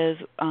is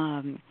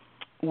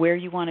where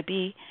you want to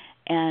be,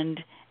 and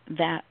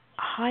that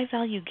high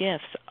value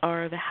gifts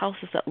are the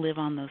houses that live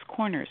on those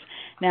corners.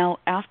 Now,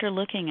 after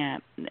looking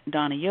at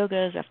Dana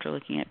Yogas, after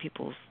looking at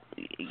people's,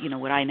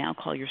 what I now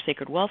call your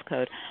Sacred Wealth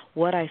Code,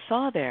 what I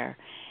saw there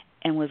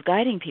and was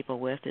guiding people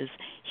with is,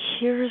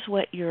 here's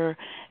what your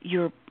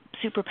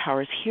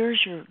superpowers,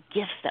 here's your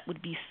gifts that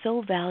would be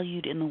so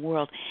valued in the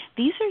world.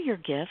 These are your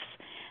gifts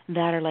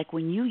that are like,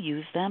 when you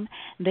use them,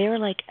 they're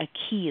like a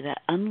key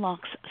that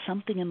unlocks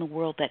something in the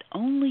world that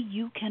only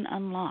you can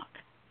unlock.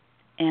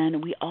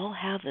 And we all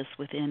have this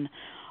within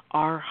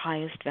our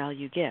highest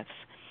value gifts.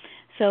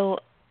 So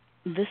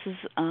this is,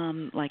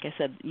 like I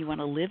said, you want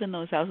to live in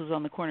those houses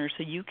on the corner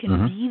so you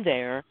can be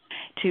there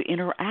to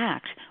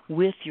interact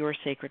with your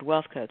Sacred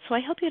Wealth Code. So I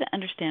help you to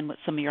understand what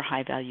some of your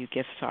high value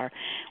gifts are.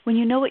 When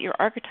you know what your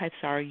archetypes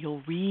are,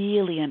 you'll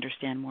really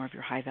understand more of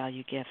your high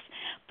value gifts.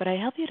 But I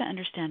help you to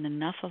understand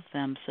enough of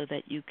them so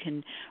that you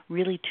can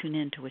really tune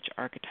into which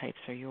archetypes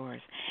are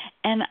yours.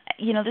 And,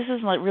 this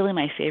is really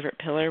my favorite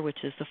pillar,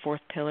 which is the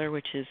fourth pillar,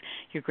 which is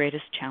your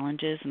greatest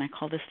challenges. And I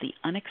call this the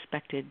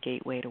unexpected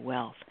gateway to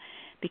wealth.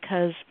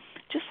 Because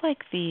just like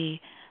the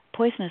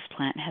poisonous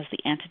plant has the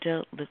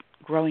antidote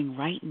growing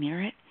right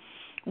near it,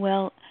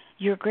 well,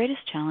 your greatest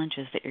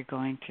challenges that you're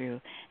going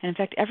through, and in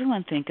fact,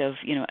 everyone think of,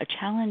 a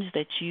challenge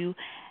that you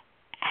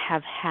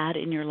have had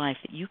in your life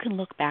that you can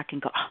look back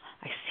and go,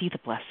 I see the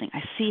blessing.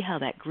 I see how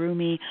that grew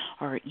me,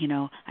 or,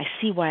 I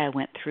see why I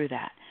went through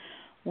that.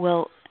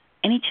 Well,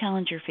 any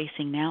challenge you're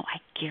facing now,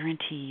 I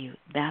guarantee you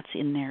that's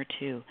in there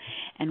too.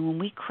 And when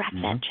we crack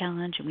that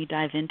challenge and we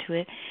dive into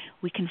it,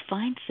 we can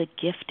find the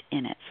gift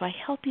in it. So I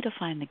help you to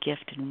find the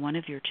gift in one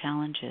of your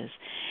challenges.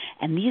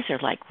 And these are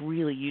like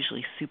really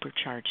usually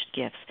supercharged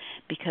gifts,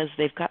 because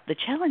they've got, the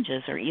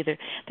challenges are either,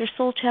 they're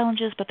soul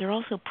challenges, but they're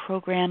also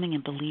programming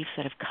and beliefs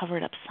that have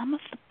covered up some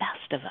of the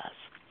best of us.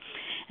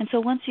 And so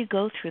once you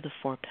go through the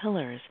 4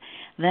 pillars,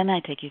 then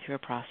I take you through a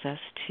process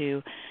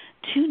to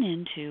tune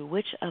into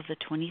which of the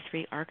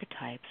 23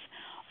 archetypes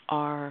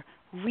are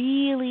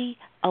really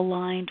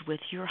aligned with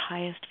your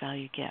highest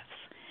value gifts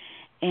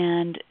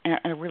and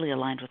are really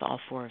aligned with all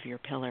 4 of your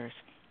pillars.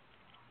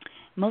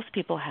 Most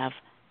people have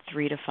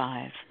 3 to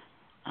 5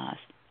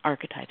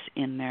 archetypes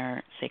in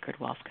their Sacred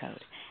Wealth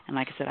Code. And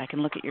like I said, I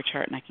can look at your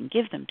chart and I can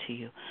give them to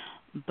you.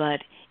 But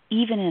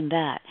even in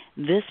that,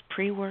 this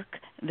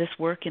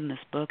work in this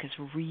book is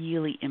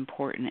really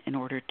important in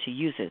order to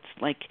use it.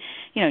 It's like,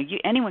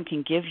 anyone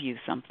can give you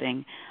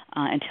something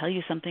and tell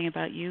you something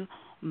about you,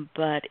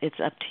 but it's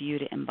up to you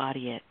to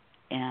embody it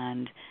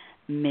and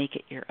make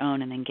it your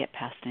own, and then get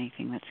past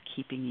anything that's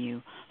keeping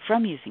you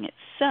from using it.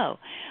 So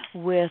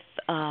with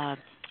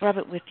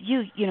Robert, with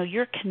you,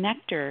 your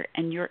connector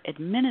and your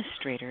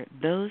administrator,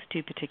 those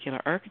 2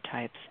 particular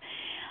archetypes,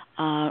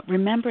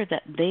 remember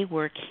that they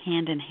work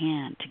hand in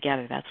hand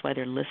together. That's why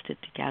they're listed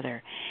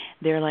together.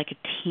 They're like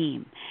a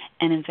team.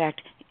 And in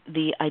fact,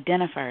 the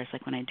identifiers,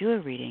 like when I do a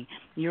reading,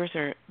 yours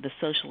are the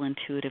social,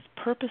 intuitive,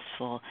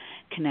 purposeful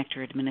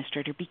connector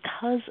administrator,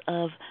 because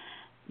of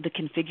the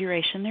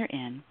configuration they're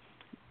in,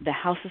 the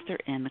houses they're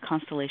in, the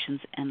constellations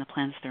and the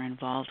planets they're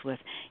involved with,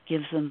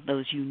 gives them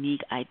those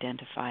unique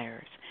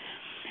identifiers.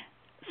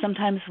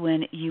 Sometimes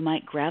when you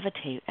might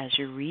gravitate as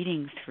you're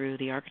reading through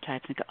the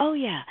archetypes and go, oh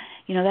yeah,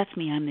 that's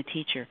me, I'm the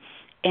teacher,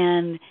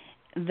 and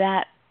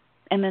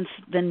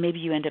then maybe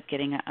you end up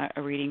getting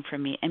a reading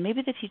from me, and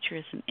maybe the teacher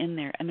isn't in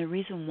there. And the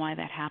reason why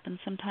that happens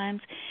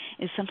sometimes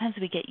is sometimes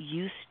we get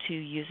used to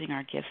using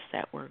our gifts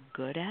that we're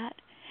good at,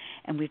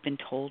 and we've been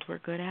told we're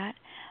good at,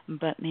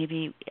 but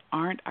maybe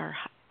aren't our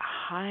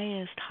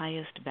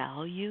highest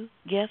value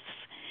gifts.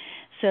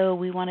 So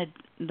we wanted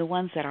the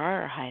ones that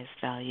are our highest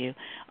value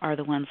are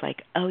the ones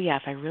like, oh yeah,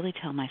 if I really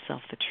tell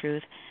myself the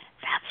truth,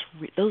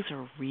 those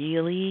are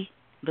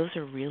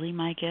really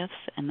my gifts,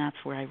 and that's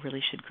where I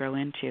really should grow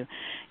into.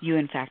 You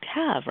in fact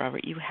have,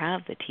 Robert, you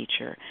have the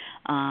teacher,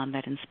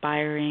 that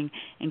inspiring,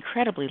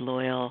 incredibly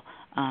loyal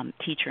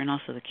teacher, and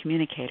also the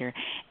communicator.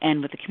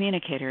 And with the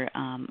communicator,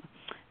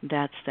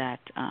 that's that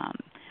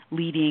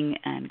leading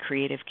and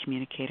creative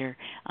communicator.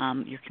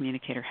 Your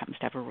communicator happens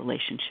to have a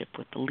relationship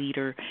with the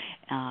leader,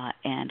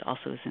 and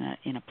also is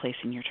in a place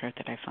in your chart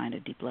that I find a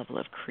deep level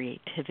of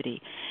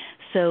creativity.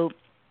 So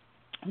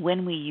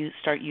when we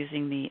start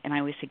using and I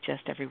always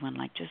suggest everyone,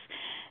 like, just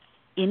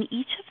in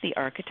each of the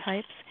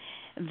archetypes,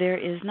 there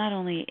is not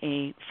only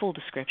a full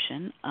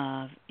description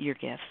of your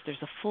gifts,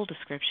 there's a full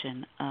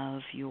description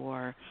of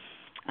your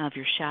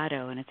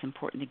shadow, and it's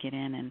important to get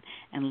in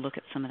and look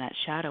at some of that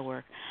shadow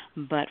work.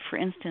 But for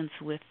instance,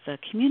 with the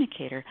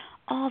communicator,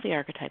 all the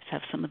archetypes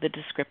have some of the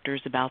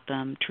descriptors about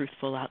them: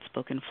 truthful,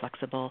 outspoken,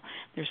 flexible.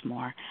 There's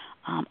more.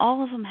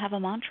 All of them have a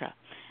mantra.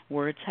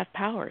 Words have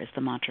power is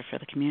the mantra for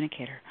the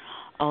communicator.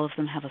 All of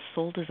them have a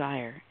soul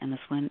desire, and this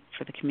one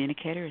for the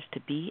communicator is to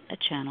be a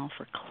channel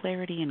for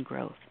clarity and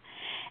growth.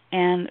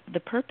 And the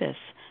purpose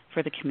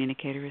for the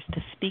communicator is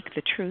to speak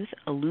the truth,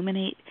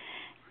 illuminate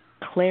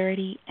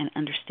clarity and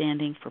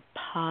understanding for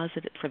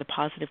the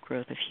positive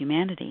growth of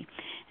humanity,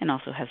 and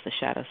also has the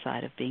shadow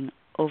side of being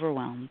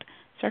overwhelmed,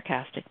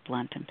 sarcastic,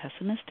 blunt, and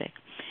pessimistic.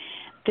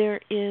 There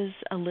is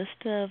a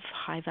list of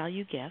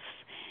high-value gifts,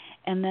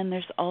 and then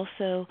there's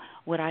also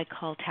what I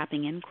call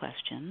tapping in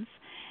questions,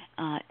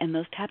 and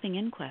those tapping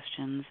in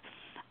questions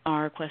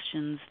are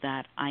questions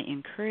that I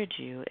encourage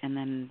you, and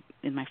then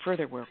in my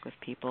further work with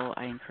people,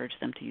 I encourage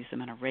them to use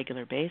them on a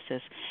regular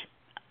basis,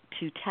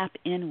 to tap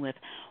in with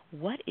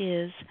what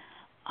is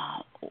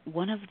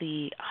one of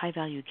the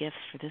high-value gifts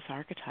for this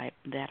archetype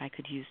that I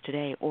could use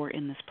today or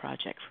in this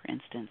project, for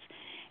instance.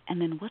 And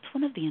then what's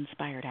one of the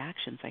inspired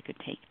actions I could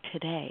take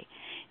today?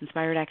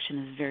 Inspired action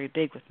is very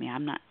big with me.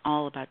 I'm not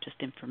all about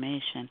just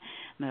information.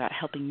 I'm about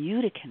helping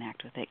you to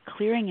connect with it,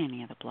 clearing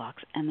any of the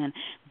blocks, and then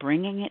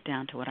bringing it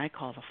down to what I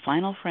call the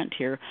final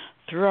frontier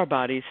through our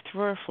bodies,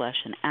 through our flesh,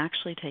 and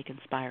actually take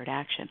inspired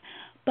action,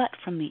 but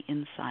from the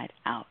inside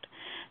out.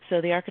 So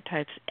the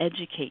archetypes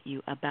educate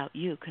you about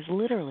you, because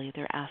literally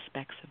they're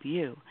aspects of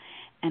you.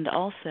 And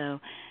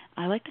also,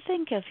 I like to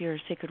think of your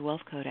Sacred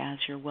Wealth Code as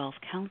your wealth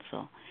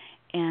counsel,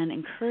 and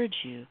encourage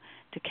you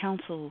to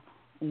counsel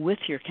with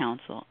your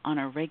counsel on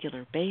a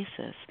regular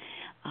basis.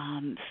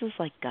 This is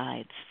like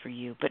guides for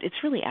you, but it's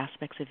really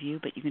aspects of you,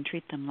 but you can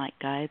treat them like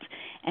guides.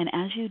 And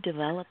as you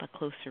develop a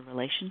closer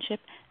relationship,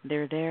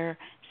 they're there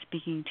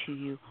speaking to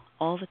you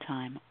all the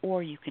time,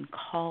 or you can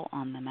call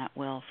on them at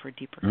will for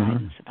deeper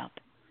guidance about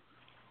them.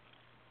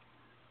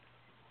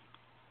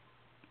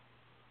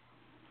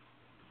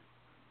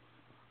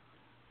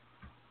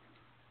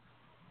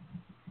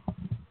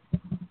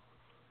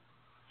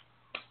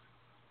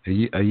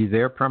 Are you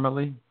there,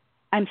 Permalee?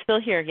 I'm still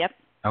here. Yep.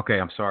 Okay,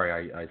 I'm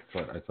sorry. I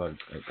thought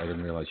I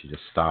didn't realize you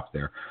just stopped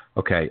there.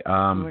 Okay,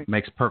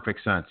 makes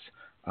perfect sense.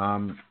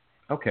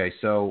 Okay,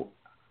 so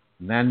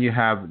then you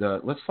have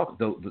let's talk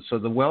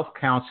the Wealth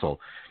Council.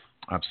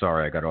 I'm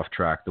sorry, I got off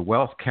track. The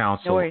Wealth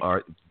Council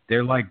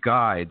they're like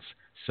guides.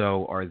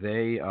 So are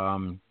they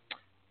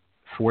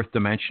fourth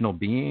dimensional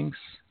beings?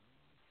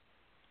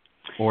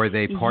 Or are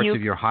they parts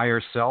of your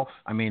higher self?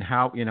 I mean,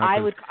 how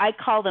I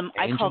call them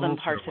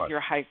parts of your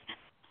high.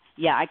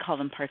 Yeah, I call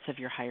them parts of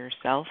your higher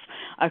self.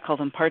 I call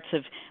them parts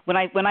of when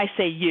I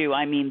say you,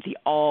 I mean the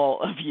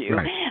all of you,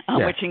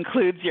 right. Which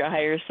includes your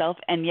higher self.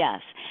 And yes,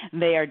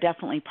 they are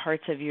definitely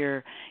parts of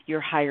your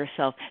higher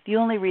self. The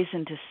only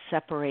reason to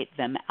separate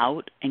them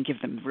out and give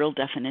them real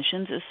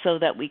definitions is so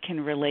that we can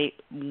relate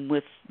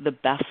with the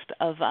best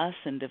of us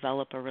and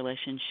develop a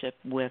relationship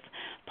with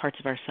parts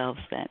of ourselves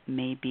that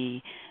may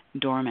be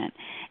dormant.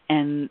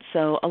 And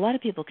so a lot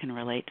of people can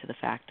relate to the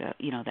fact that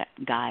that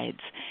guides,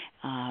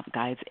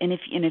 and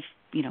if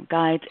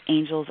guides,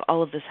 angels,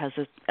 all of this has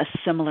a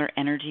similar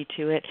energy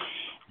to it.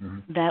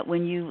 Mm-hmm. That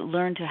when you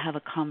learn to have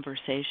a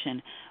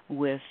conversation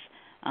with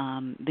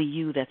the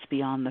you that's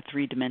beyond the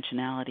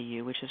three-dimensionality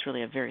you, which is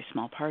really a very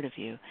small part of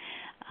you,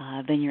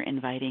 then you're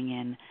inviting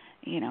in.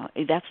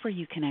 That's where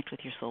you connect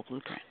with your soul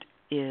blueprint.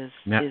 Is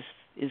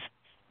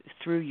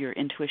through your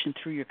intuition,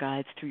 through your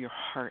guides, through your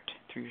heart,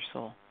 through your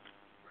soul.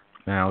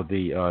 Now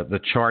the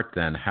chart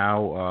then,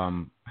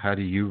 how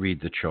do you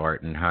read the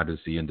chart, and how does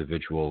the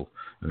individual?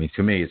 I mean,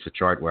 to me, it's a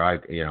chart where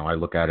I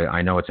look at it.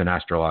 I know it's an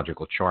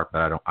astrological chart,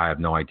 but I have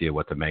no idea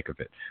what to make of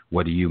it.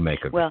 What do you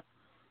make of it?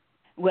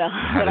 What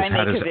I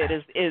make of it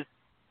is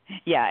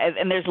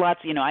and there's lots.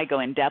 I go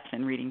in depth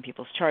in reading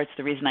people's charts.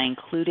 The reason I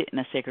include it in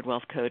a Sacred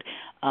Wealth Code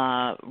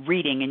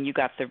reading, and you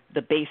got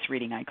the base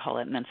reading, I call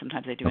it, and then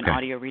sometimes I do an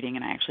audio reading,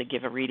 and I actually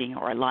give a reading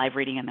or a live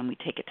reading, and then we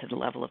take it to the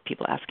level of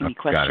people asking me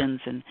questions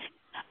and.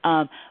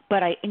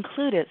 But I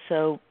include it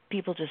so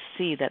people just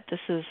see that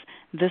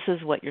this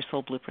is what your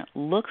soul blueprint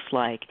looks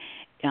like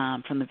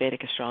from the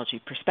Vedic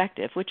astrology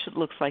perspective, which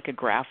looks like a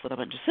graph with a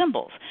bunch of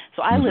symbols.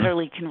 So I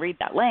literally can read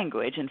that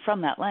language, and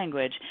from that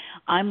language,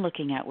 I'm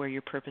looking at where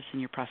your purpose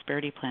and your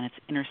prosperity planets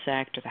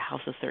intersect, or the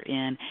houses they're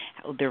in,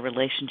 their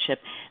relationship,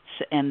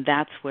 and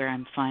that's where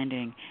I'm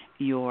finding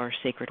your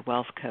Sacred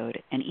Wealth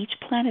Code. And each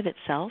planet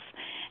itself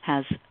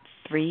has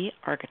 3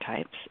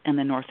 archetypes, and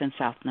the north and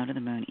south node of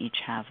the moon each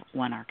have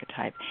 1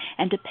 archetype.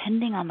 And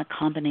depending on the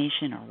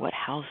combination or what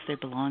house they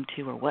belong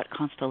to or what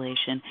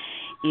constellation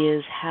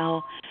is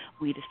how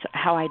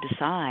I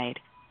decide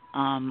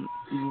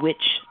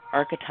which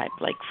archetype.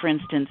 Like, for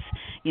instance,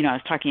 I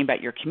was talking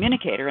about your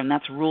communicator, and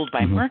that's ruled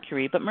by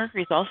Mercury, but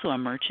Mercury is also a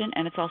merchant,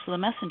 and it's also the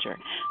messenger.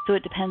 So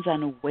it depends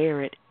on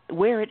where it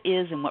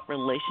is and what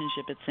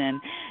relationship it's in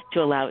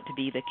to allow it to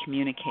be the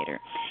communicator.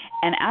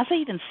 And as I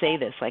even say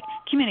this, like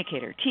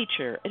communicator,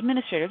 teacher,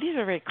 administrator, these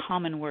are very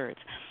common words.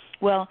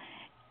 Well,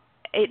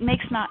 it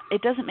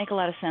doesn't make a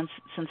lot of sense,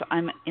 since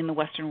I'm in the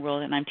Western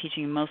world and I'm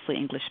teaching mostly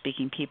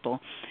English-speaking people,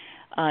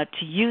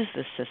 to use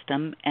this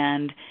system.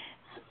 And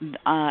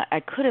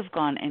I could have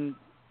gone and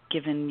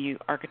given you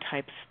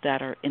archetypes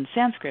that are in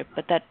Sanskrit,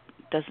 but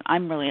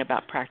I'm really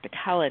about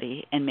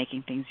practicality and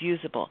making things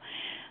usable.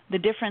 The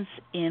difference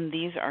in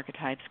these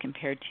archetypes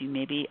compared to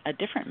maybe a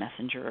different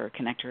messenger or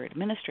connector or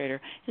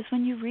administrator is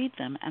when you read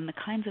them, and the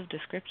kinds of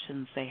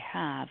descriptions they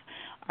have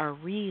are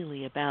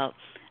really about,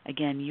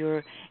 again,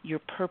 your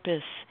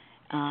purpose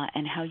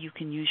and how you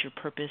can use your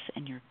purpose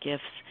and your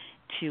gifts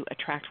to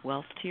attract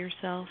wealth to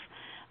yourself,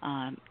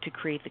 to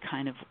create the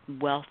kind of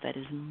wealth that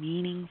is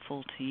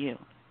meaningful to you.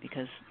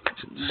 Because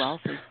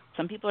wealth is,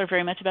 some people are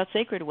very much about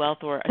sacred wealth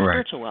or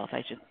spiritual wealth,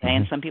 I should say,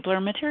 and some people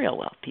are material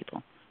wealth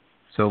people.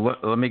 So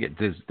let me get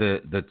this.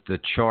 The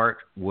chart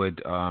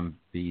would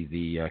be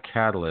the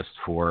catalyst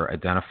for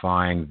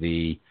identifying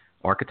the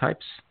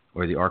archetypes,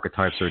 or the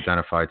archetypes are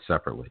identified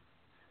separately?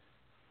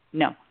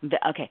 No.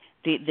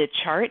 The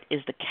chart is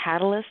the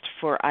catalyst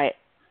for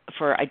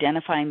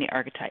identifying the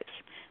archetypes.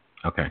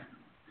 Okay.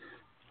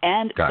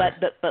 And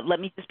but let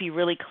me just be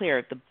really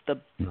clear.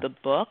 The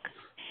book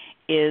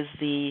is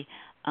the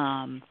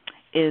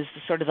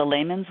sort of the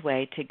layman's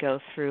way to go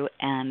through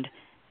and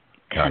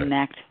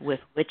connect with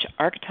which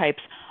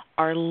archetypes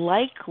are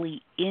likely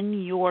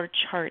in your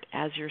chart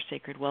as your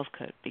Sacred Wealth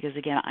Code. Because,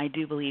 again, I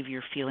do believe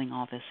you're feeling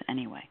all this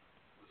anyway.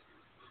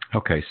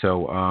 Okay,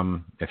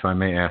 so if I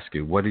may ask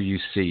you, what do you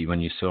see when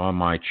you saw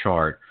my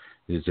chart?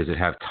 Does it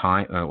have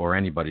time, or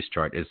anybody's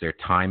chart? Is there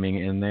timing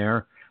in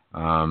there?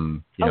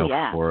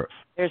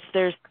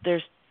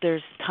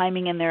 There's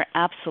timing in there,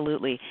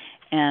 absolutely.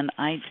 And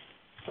I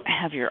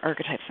have your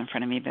archetypes in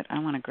front of me, but I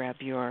want to grab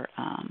your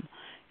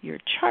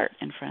chart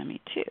in front of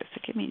me too.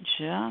 So give me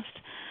just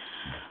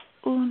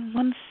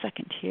 1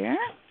 second here,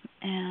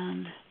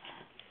 and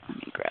let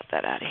me grab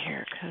that out of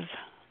here, because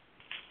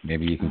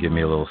maybe you can give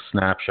me a little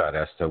snapshot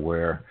as to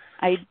where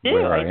I do.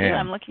 Where I am.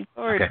 I'm looking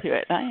forward to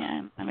it. I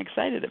am. I'm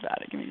excited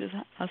about it. Give me just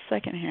a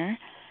second here.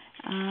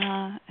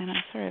 And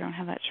I'm sorry I don't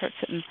have that chart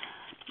sitting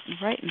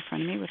right in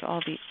front of me with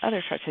all the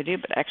other charts I do,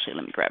 but actually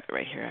let me grab it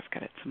right here. I've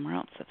got it somewhere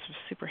else. That's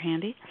super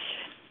handy.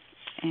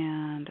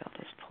 And I'll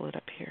just pull it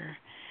up here.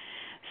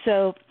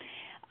 So,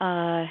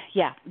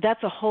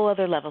 that's a whole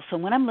other level. So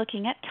when I'm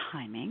looking at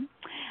timing,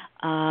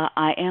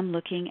 I am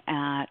looking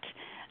at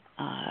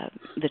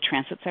the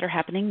transits that are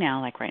happening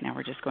now. Like right now,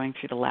 we're just going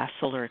through the last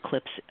solar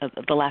eclipse,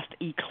 the last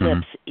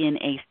eclipse in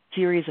a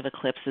series of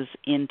eclipses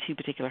in two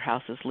particular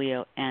houses,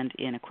 Leo and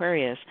in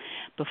Aquarius,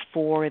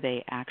 before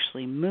they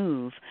actually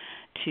move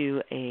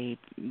to a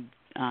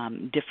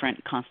two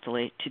different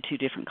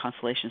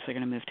constellations. They're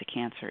going to move to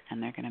Cancer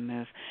and they're going to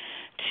move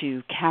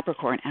to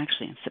Capricorn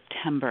actually in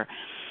September.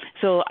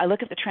 So I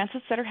look at the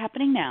transits that are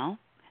happening now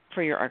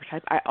for your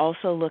archetype. I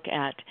also look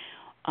at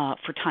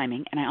for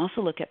timing, and I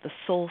also look at the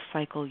soul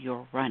cycle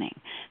you're running.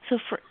 So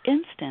for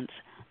instance,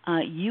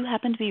 you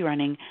happen to be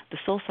running the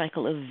soul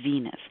cycle of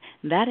Venus.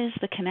 That is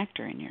the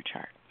connector in your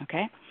chart,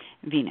 okay?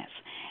 Venus.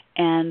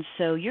 And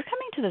so you're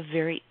coming to the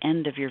very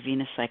end of your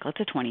Venus cycle. It's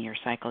a 20-year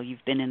cycle.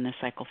 You've been in this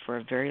cycle for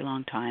a very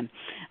long time.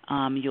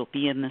 You'll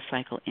be in this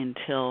cycle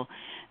until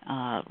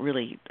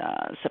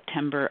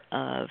September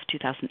of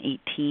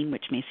 2018,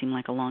 which may seem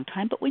like a long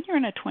time. But when you're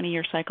in a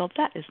 20-year cycle,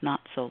 that is not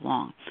so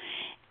long.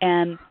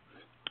 And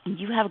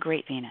you have a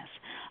great Venus.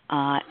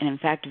 And in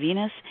fact,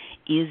 Venus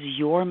is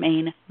your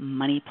main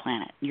money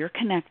planet. Your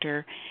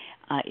connector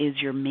is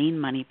your main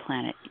money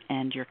planet,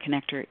 and your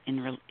connector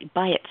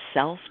by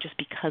itself, just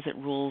because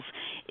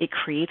it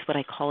creates what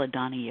I call a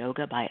Dana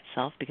Yoga by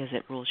itself, because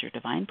it rules your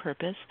divine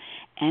purpose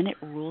and it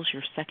rules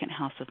your second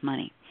house of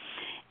money.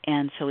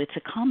 And so it's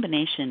a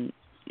combination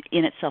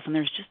in itself, and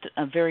there's just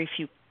a very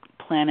few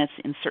planets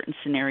in certain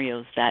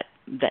scenarios that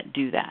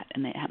do that,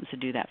 and it happens to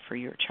do that for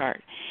your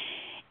chart.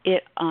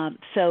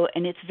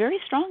 And it's very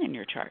strong in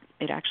your chart.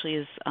 It actually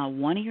is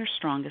one of your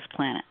strongest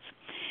planets.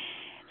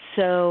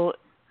 So,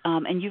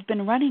 and you've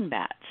been running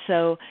that.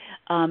 So,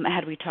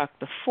 had we talked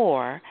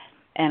before,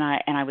 and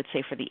I would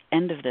say for the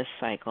end of this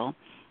cycle,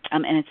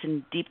 and it's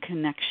in deep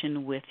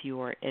connection with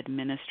your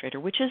administrator,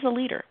 which is a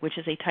leader, which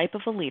is a type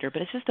of a leader,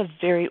 but it's just a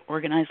very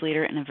organized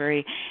leader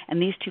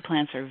and these two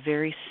planets are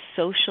very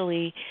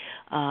socially,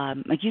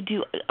 you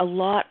do a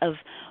lot of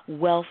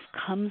wealth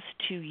comes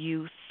to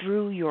you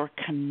through your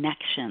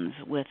connections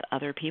with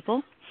other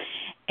people.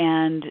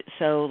 And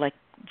so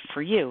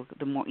for you,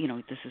 the more,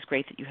 this is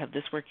great that you have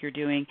this work you're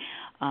doing.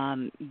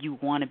 You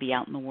want to be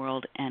out in the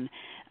world, and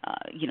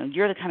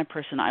you're the kind of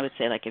person I would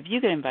say, if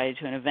you get invited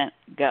to an event,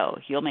 go.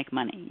 You'll make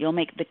money. You'll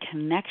make the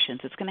connections.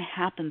 It's going to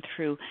happen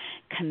through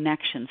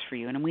connections for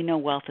you. And we know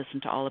wealth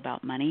isn't all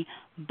about money,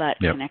 but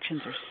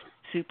connections are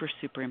super,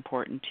 super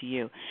important to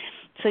you.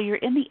 So you're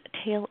in the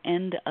tail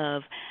end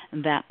of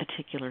that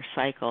particular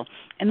cycle,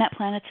 and that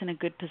planet's in a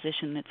good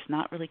position. It's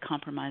not really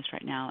compromised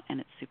right now, and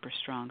it's super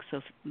strong.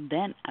 So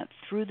then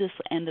through this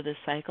end of this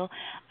cycle,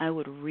 I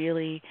would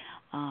really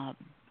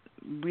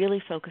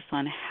focus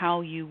on how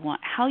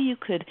you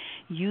could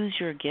use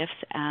your gifts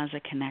as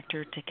a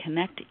connector to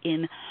connect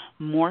in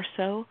more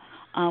so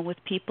with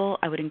people.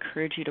 I would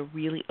encourage you to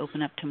really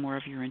open up to more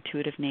of your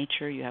intuitive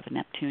nature. You have a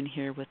Neptune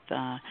here with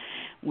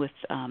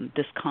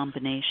this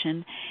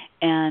combination,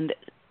 and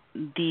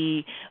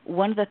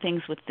one of the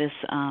things with this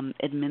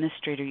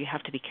administrator you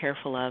have to be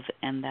careful of,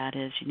 and that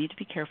is you need to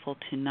be careful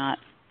to not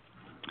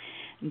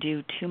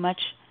do too much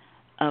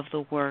of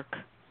the work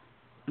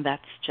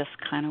that's just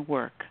kind of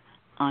work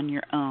on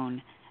your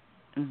own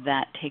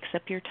that takes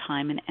up your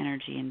time and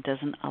energy and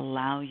doesn't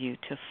allow you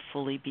to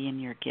fully be in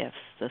your gifts.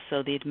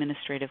 So the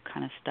administrative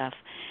kind of stuff,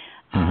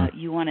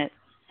 you want to,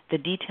 the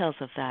details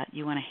of that,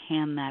 you want to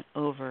hand that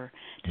over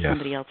to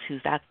somebody else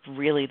that's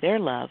really their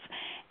love,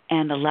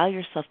 and allow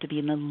yourself to be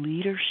in the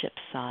leadership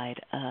side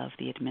of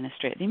the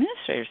administrator. The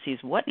administrator sees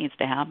what needs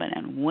to happen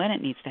and when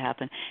it needs to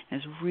happen,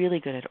 and is really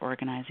good at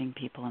organizing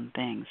people and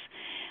things.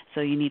 So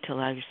you need to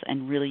allow yourself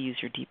and really use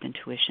your deep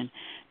intuition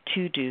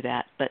to do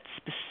that, but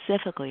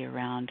specifically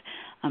around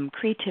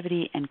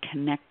creativity and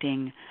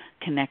connecting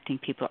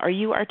people. Are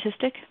you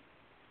artistic?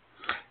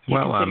 Do you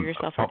consider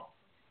yourself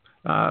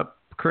artistic?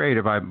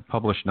 Creative. I'm a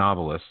published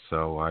novelist,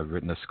 so I've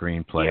written a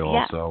screenplay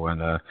also,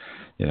 and a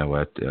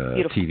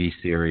TV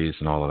series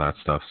and all of that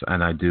stuff.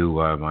 And I do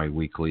my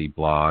weekly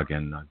blog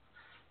and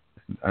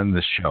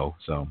this show.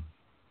 So.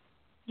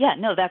 Yeah,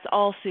 no, that's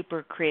all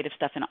super creative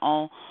stuff, and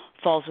all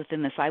falls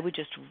within this. I would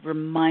just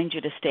remind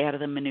you to stay out of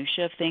the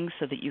minutia of things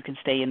so that you can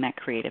stay in that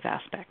creative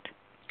aspect.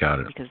 Got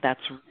it. Because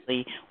that's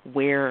really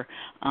where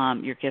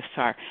your gifts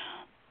are.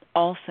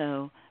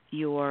 Also,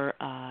 your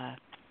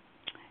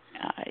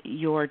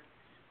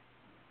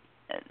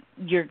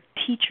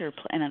teacher,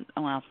 and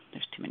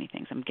there's too many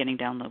things. I'm getting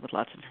downloaded with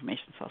lots of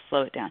information, so I'll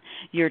slow it down.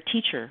 Your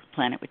teacher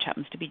planet, which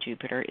happens to be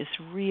Jupiter, is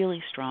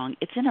really strong.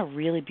 It's in a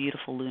really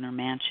beautiful lunar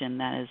mansion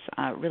that is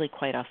really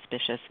quite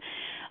auspicious.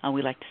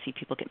 We like to see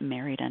people get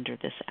married under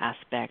this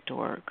aspect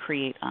or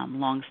create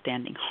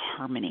long-standing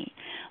harmony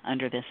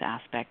under this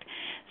aspect.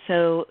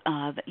 So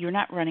you're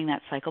not running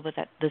that cycle, but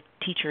that the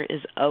teacher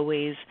is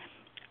always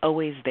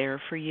always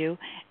there for you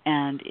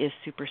and is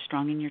super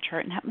strong in your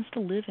chart and happens to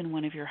live in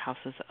one of your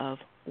houses of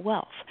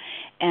wealth.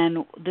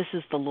 And this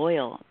is the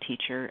loyal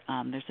teacher.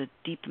 There's a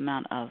deep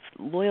amount of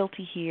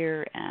loyalty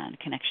here and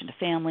connection to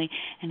family,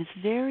 and it's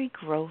very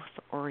growth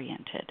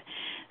oriented.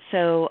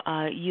 So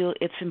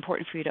it's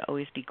important for you to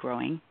always be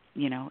growing,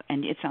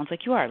 and it sounds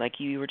like you are, like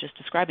you were just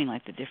describing,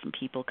 like the different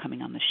people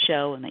coming on the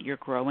show and that you're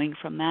growing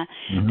from that.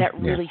 Mm-hmm. That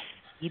really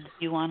feeds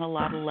you on a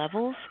lot of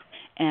levels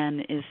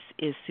and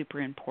is super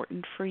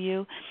important for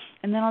you.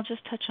 And then I'll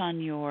just touch on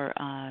your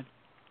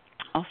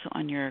also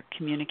on your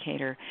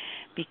communicator,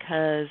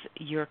 because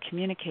your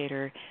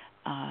communicator,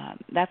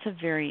 that's a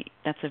very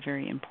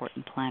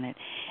important planet.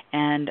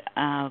 And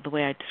the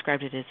way I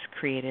described it is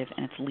creative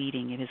and it's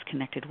leading. It is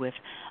connected with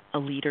a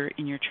leader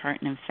in your chart,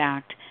 and in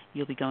fact,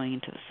 you'll be going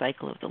into the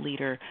cycle of the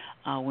leader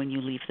when you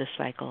leave this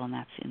cycle, and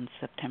that's in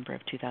September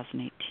of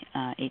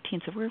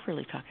 2018. So we're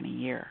really talking a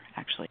year,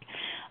 actually,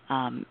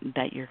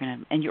 that you're going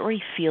to, and you're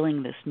already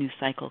feeling this new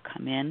cycle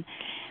come in.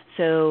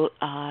 So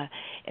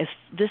if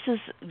this is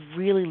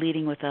really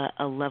leading with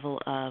a level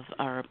of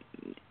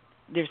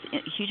there's a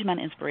huge amount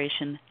of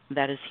inspiration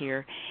that is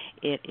here.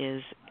 It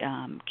is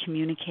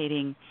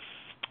communicating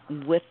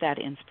with that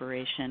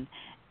inspiration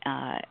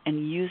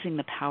and using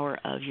the power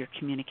of your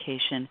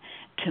communication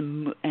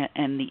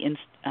and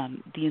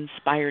the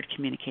inspired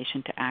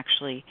communication to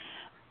actually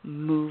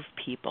move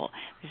people.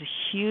 There's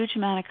a huge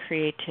amount of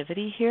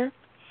creativity here.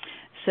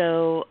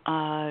 So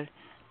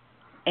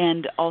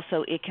and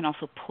also it can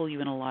also pull you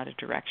in a lot of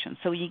directions.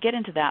 So when you get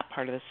into that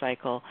part of the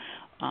cycle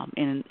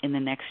in the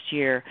next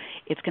year,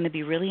 it's going to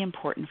be really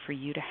important for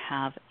you to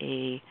have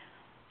to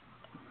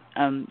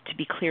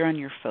be clear on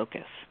your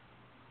focus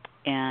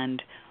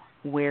and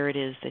where it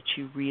is that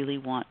you really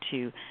want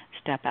to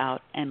step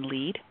out and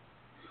lead.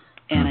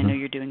 And I know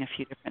you're doing a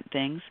few different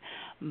things,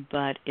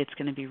 but it's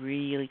going to be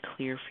really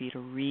clear for you to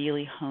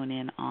really hone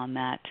in on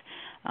that,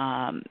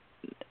 on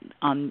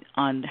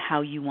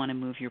how you want to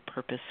move your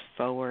purpose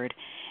forward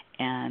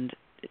and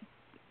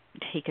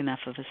take enough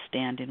of a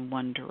stand in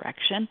one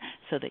direction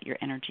so that your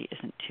energy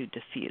isn't too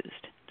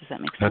diffused. Does that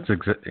make sense?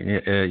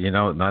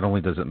 That's not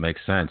only does it make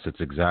sense, it's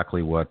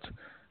exactly what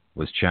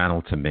was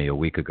channeled to me a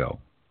week ago.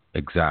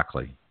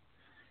 Exactly.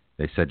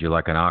 They said you're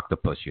like an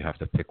octopus. You have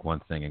to pick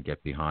one thing and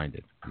get behind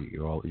it.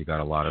 You got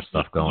a lot of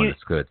stuff going.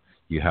 It's good.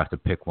 You have to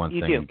pick one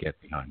thing and get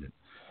behind it.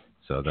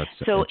 So that's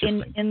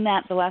interesting. In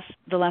that, the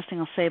last thing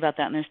I'll say about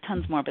that, and there's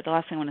tons more, but the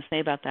last thing I want to say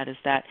about that is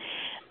that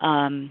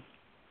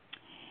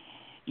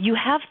you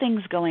have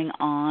things going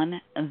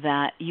on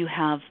that you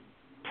have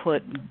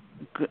put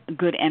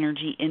good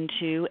energy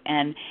into,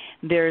 and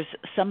there's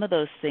some of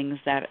those things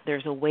that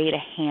there's a way to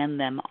hand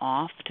them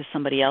off to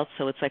somebody else,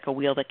 so it's like a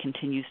wheel that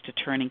continues to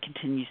turn and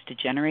continues to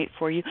generate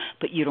for you,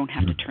 but you don't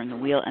have to turn the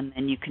wheel, and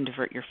then you can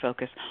divert your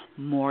focus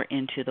more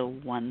into the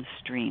one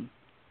stream.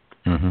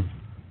 Mm-hmm.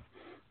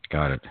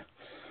 Got it.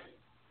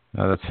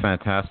 That's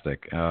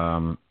fantastic.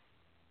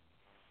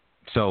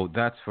 So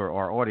that's for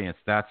our audience.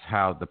 That's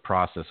how the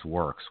process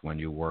works when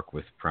you work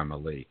with Prema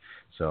Lee.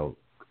 So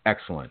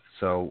excellent.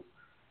 So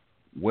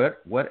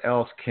what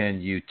else can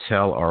you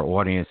tell our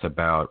audience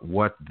about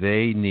what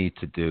they need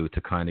to do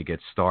to kind of get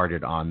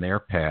started on their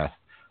path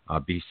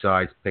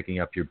besides picking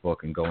up your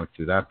book and going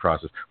through that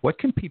process? What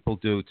can people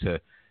do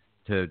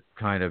to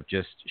kind of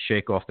just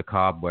shake off the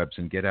cobwebs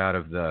and get out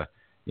of the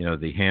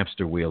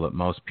hamster wheel that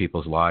most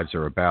people's lives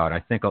are about?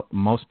 I think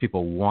most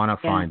people want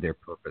to find their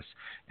purpose,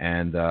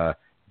 and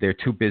they're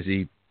too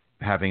busy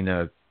having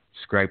to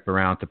scrape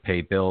around to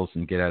pay bills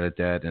and get out of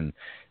debt and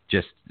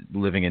just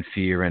living in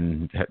fear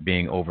and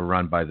being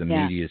overrun by the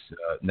media's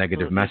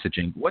negative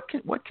messaging. What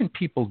can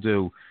people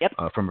do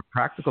from a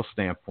practical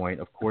standpoint?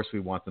 Of course, we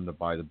want them to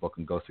buy the book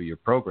and go through your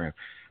program.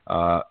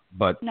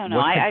 But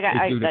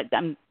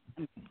I'm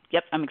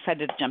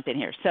excited to jump in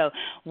here. So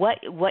what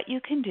you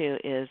can do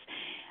is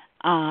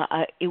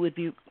it would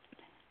be,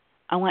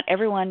 I want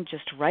everyone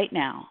just right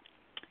now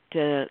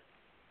to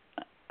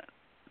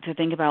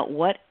think about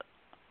what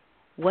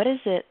is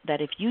it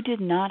that if you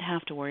did not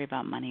have to worry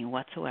about money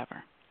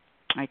whatsoever,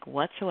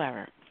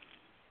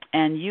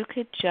 and you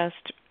could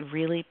just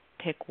really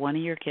pick one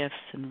of your gifts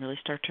and really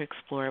start to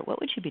explore it, what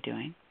would you be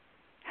doing?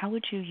 How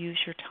would you use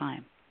your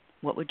time?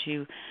 What would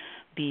you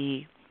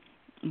be,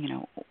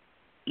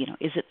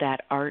 is it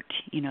that art,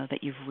 that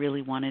you've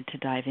really wanted to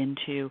dive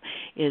into?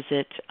 Is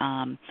it,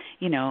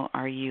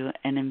 are you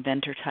an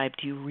inventor type?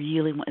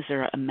 Is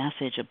there a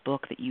message, a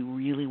book that you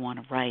really want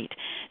to write?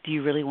 Do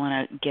you really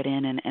want to get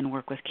in and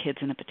work with kids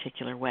in a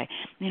particular way?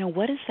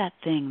 What is that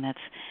thing that's,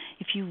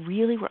 if you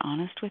really were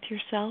honest with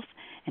yourself,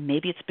 and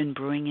maybe it's been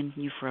brewing in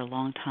you for a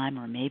long time,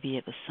 or maybe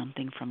it was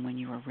something from when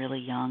you were really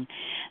young,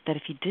 that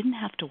if you didn't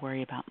have to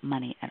worry about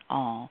money at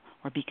all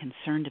or be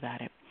concerned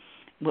about it,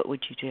 what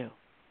would you do?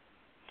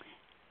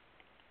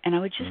 And I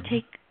would just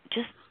take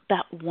just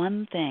that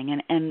one thing.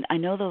 And I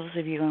know those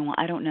of you going, well,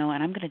 I don't know.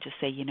 And I'm going to just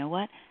say, you know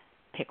what?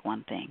 Pick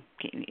one thing.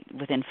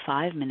 Within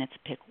 5 minutes,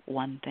 pick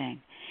one thing.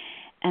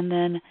 And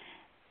then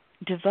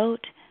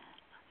devote,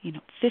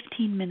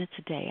 15 minutes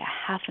a day,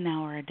 a half an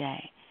hour a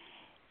day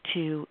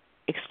to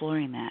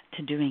exploring that,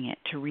 to doing it,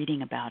 to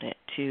reading about it,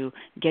 to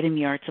getting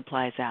the art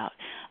supplies out,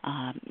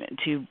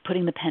 to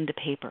putting the pen to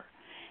paper,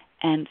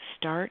 and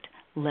start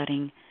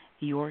letting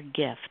your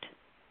gift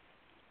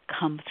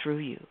come through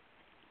you.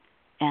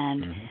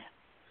 And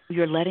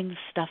you're letting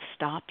stuff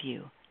stop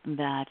you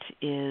that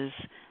is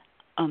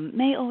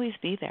may always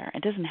be there.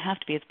 It doesn't have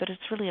to be, but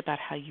it's really about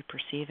how you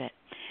perceive it.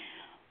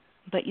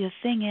 But the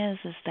thing is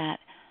that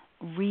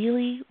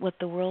really what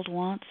the world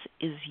wants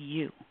is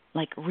you,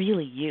 like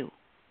really you.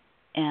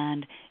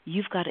 And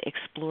you've got to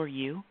explore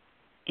you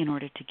in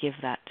order to give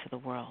that to the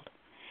world.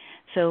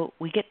 So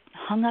we get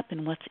hung up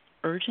in what's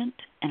urgent,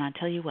 and I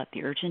tell you what,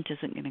 the urgent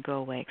isn't going to go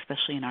away,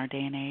 especially in our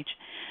day and age,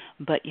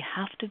 but you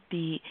have to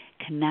be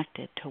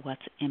connected to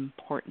what's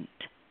important.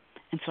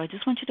 And so I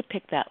just want you to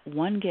pick that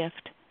one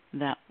gift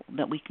that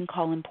we can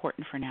call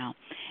important for now,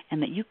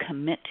 and that you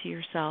commit to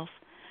yourself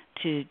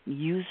to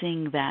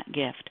using that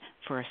gift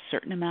for a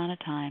certain amount of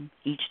time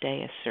each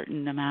day, a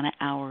certain amount of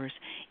hours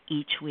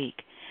each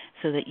week,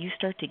 so that you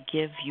start to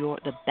give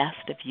the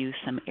best of you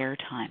some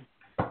airtime.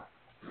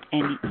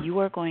 And you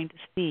are going to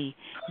see,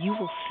 you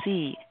will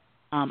see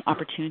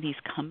opportunities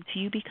come to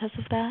you because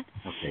of that.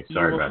 Okay,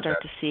 sorry about that. You will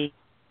start to see.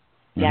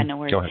 Yeah, no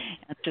worries.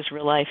 It's just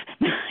real life.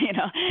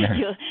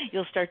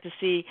 You'll start to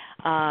see.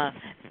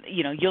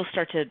 You'll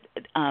start to.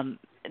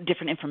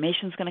 Different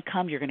information is going to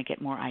come. You're going to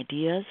get more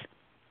ideas.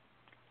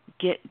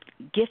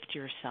 Gift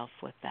yourself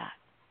with that.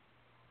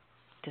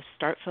 To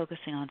start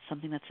focusing on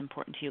something that's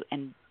important to you,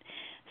 and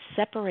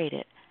separate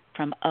it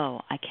from,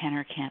 I can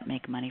or can't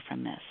make money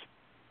from this.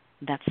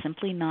 That's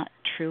simply not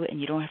true, and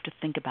you don't have to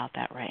think about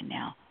that right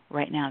now.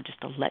 Right now, just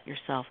to let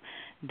yourself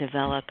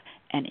develop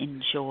and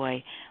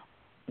enjoy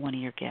one of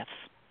your gifts.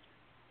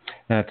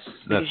 That's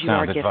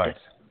sound advice.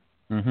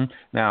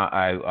 Now,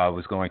 I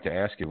was going to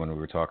ask you when we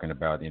were talking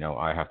about,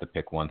 I have to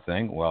pick one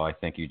thing. Well, I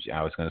think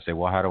I was going to say,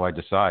 well, how do I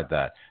decide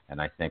that? And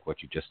I think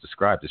what you just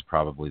described is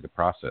probably the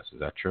process. Is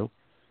that true?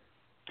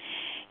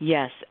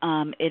 Yes,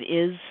 it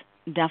is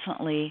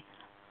definitely.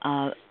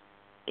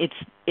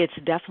 It's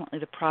definitely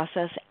the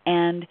process,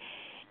 and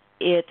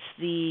it's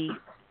the.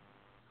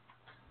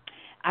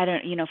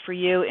 For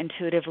you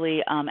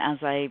intuitively,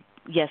 I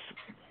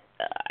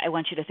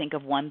want you to think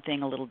of one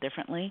thing a little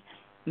differently,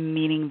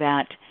 meaning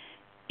that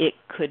it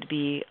could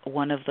be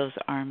one of those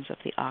arms of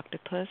the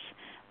octopus,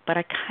 but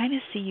I kind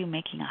of see you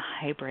making a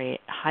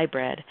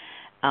hybrid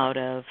out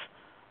of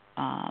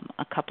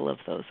a couple of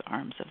those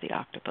arms of the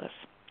octopus.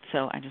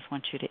 So I just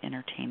want you to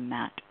entertain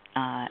that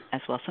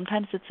as well.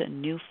 Sometimes it's a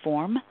new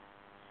form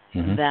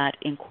that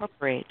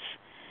incorporates,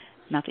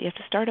 not that you have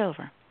to start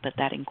over, but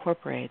that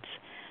incorporates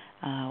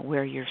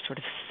where you're sort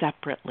of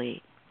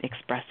separately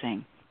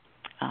expressing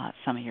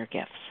some of your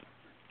gifts.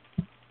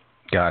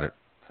 Got it.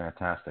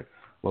 Fantastic.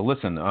 Well,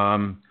 listen,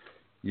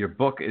 your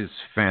book is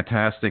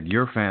fantastic.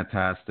 You're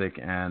fantastic.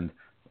 And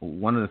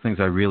one of the things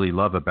I really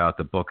love about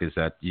the book is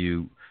that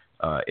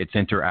it's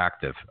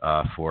interactive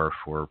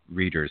for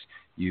readers.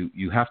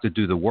 You have to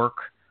do the work,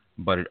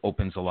 but it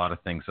opens a lot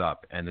of things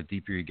up. And the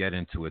deeper you get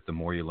into it, the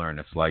more you learn.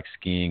 It's like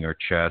skiing or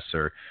chess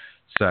or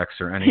sex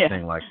or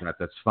anything like that.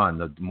 That's fun.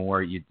 The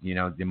more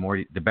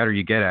the better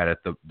you get at it,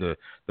 the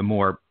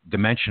more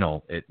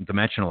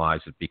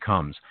dimensionalized it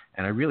becomes.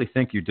 And I really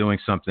think you're doing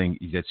something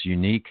that's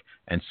unique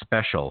and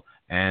special.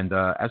 And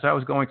as I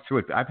was going through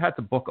it, I've had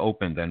the book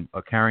opened and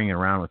carrying it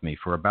around with me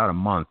for about a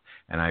month,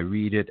 and I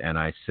read it and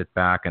I sit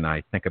back and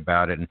I think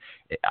about it. And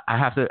I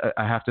have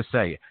to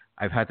say,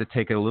 I've had to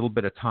take a little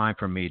bit of time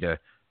for me to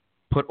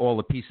put all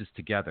the pieces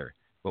together.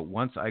 But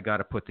once I got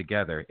it put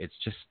together,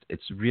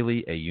 it's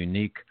really a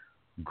unique,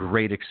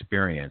 great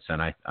experience,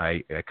 and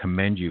I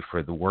commend you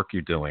for the work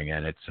you're doing,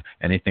 and it's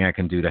anything I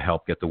can do to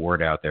help get the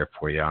word out there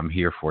for you. I'm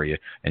here for you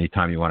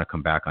anytime you want to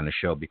come back on the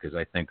show, because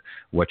I think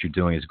what you're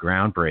doing is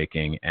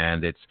groundbreaking,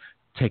 and it's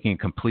taking a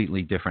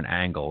completely different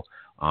angle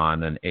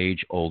on an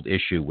age-old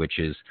issue, which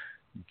is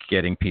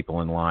getting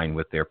people in line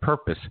with their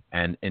purpose,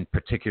 and in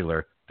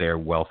particular, their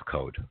wealth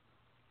code.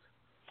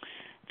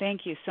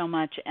 Thank you so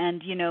much.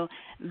 And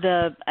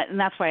and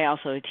that's why I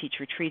also teach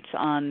retreats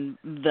on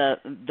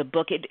the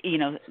book.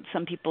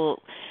 Some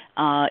people,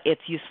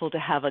 it's useful to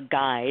have a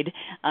guide,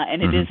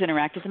 and it is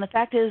interactive. And the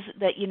fact is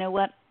that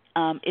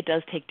it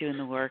does take doing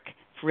the work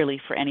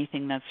really for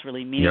anything that's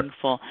really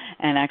meaningful. Yep.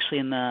 And actually,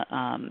 in the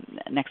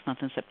next month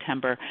in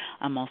September,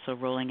 I'm also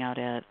rolling out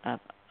a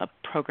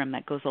program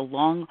that goes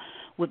along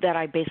with that.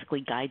 I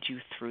basically guide you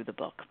through the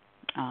book.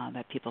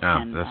 That people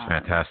can, that's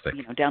fantastic.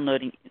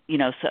 Downloading,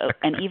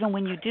 and even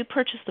when you do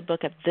purchase the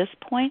book at this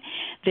point,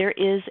 there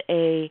is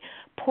a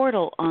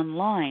portal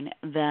online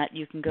that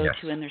you can go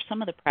to, and there's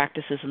some of the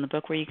practices in the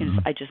book where you can,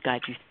 I just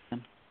guide you through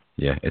them.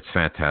 Yeah, it's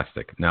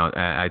fantastic. Now,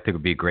 I think it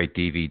would be a great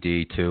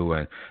DVD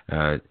too.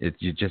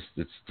 It's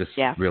just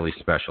really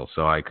special.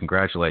 So I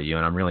congratulate you,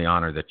 and I'm really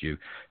honored that you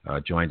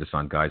joined us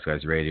on Guys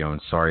Radio.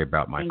 And sorry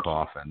about my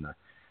cough,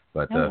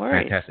 but no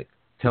worries. Fantastic.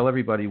 Tell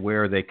everybody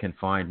where they can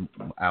find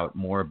out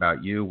more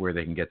about you, where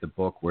they can get the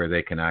book, where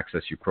they can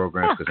access your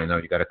programs, because I know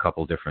you got a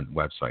couple different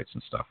websites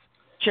and stuff.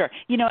 Sure.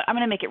 You know what? I'm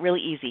going to make it really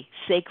easy.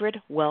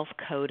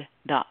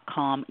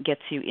 SacredWealthCode.com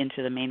gets you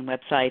into the main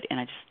website,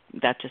 and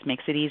that just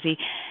makes it easy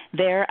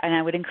there. And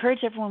I would encourage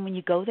everyone, when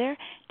you go there,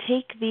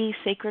 take the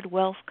Sacred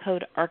Wealth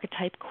Code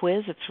Archetype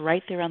quiz. It's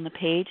right there on the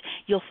page.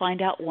 You'll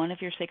find out one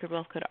of your Sacred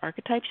Wealth Code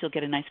archetypes. You'll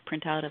get a nice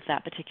printout of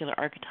that particular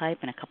archetype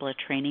and a couple of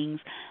trainings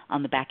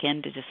on the back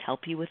end to just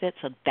help you with it.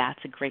 So that's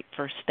a great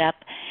first step.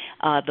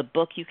 The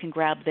book you can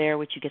grab there,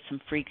 which you get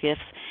some free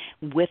gifts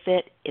with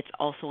it. It's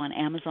also on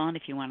Amazon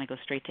if you want to go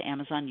straight to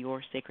Amazon,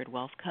 Your Sacred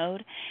Wealth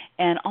Code.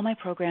 And all my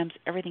programs,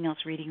 everything else,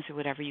 readings or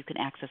whatever, you can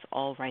access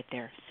all right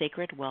there,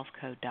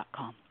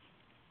 sacredwealthcode.com.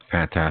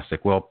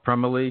 Fantastic. Well,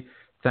 Premilee,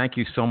 thank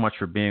you so much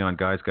for being on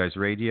Guys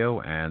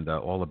Radio, and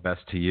all the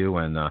best to you.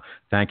 And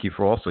thank you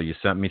for also, you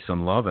sent me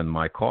some love and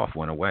my cough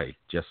went away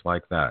just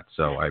like that.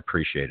 So I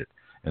appreciate it.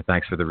 And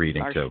thanks for the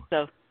reading, too.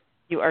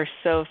 You are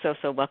so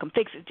welcome.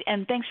 Thanks,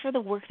 and thanks for the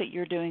work that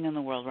you're doing in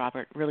the world,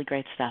 Robert. Really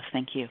great stuff.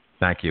 Thank you.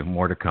 Thank you.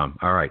 More to come.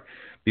 All right.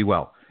 Be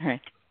well. All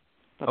right.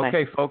 Bye-bye.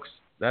 Okay, folks.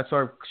 That's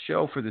our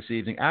show for this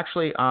evening.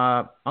 Actually,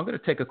 I'm going to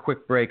take a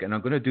quick break, and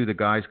I'm going to do the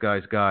Guys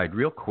Guide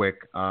real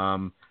quick.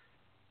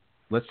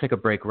 Let's take a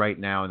break right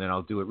now, and then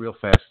I'll do it real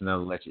fast, and then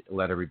I'll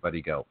let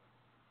everybody go.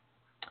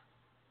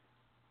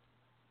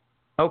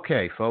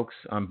 Okay, folks,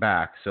 I'm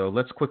back. So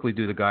let's quickly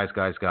do the Guys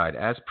Guide.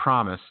 As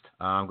promised,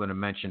 I'm going to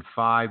mention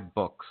 5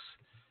 books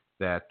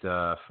that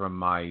from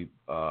my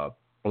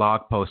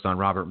blog post on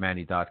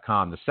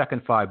robertmanni.com. The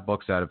second 5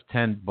 books out of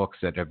 10 books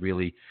that have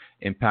really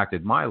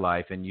impacted my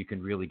life, and you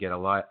can really get a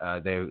lot.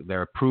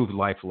 They're approved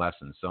life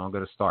lessons. So I'm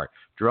going to start.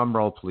 Drum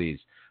roll, please.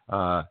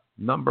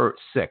 Number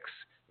 6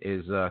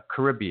 is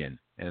Caribbean,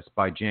 and it's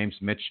by James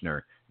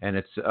Michener, and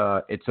it's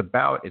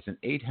an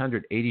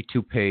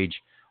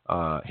 882-page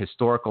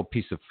historical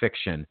piece of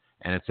fiction,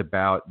 and it's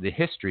about the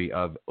history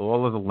of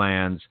all of the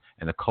lands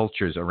and the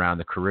cultures around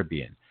the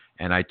Caribbean.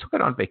 And I took it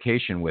on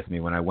vacation with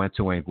me when I went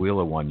to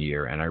Anguilla one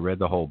year, and I read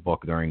the whole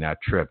book during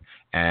that trip.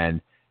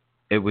 And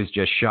it was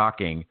just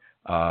shocking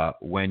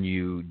when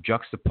you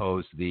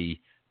juxtapose the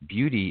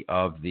beauty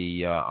of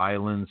the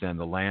islands and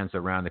the lands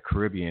around the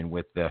Caribbean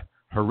with the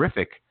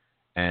horrific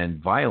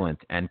and violent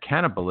and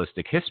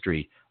cannibalistic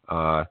history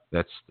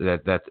that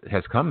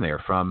has come there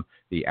from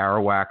the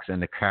Arawaks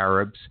and the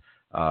Caribs,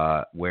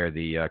 where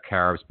the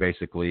Caribs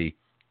basically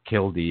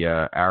killed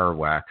the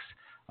Arawaks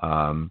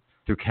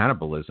through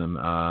cannibalism,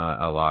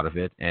 a lot of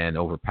it, and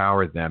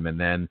overpowered them. And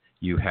then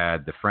you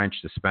had the French,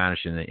 the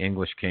Spanish, and the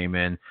English came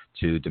in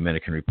to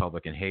Dominican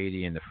Republic and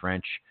Haiti, and the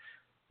French,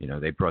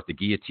 they brought the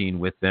guillotine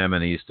with them,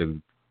 and they used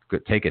to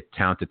take it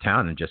town to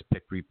town and just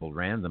pick people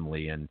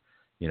randomly and,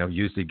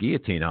 use the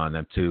guillotine on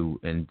them to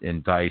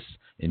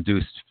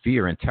induce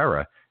fear and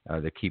terror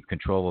to keep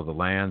control of the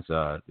lands.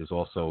 There's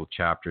also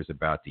chapters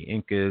about the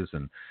Incas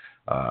and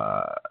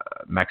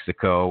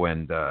Mexico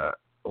and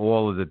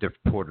all of the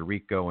different Puerto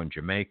Rico and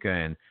Jamaica,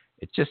 and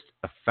it's just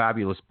a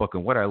fabulous book.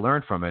 And what I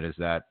learned from it is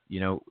that,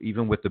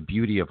 even with the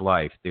beauty of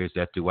life, there's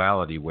that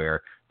duality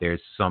where there's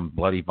some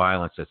bloody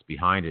violence that's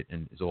behind it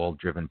and is all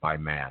driven by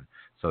man.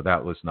 So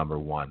that was number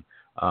 1.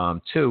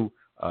 2,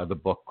 the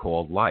book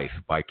called Life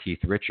by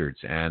Keith Richards,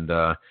 and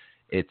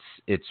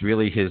it's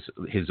really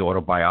his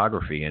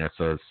autobiography, and it's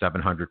a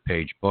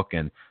 700-page book,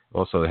 and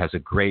also it has a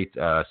great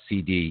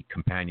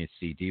companion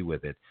CD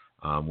with it,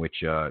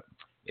 which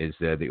is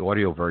the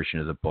audio version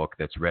of the book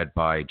that's read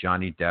by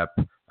Johnny Depp,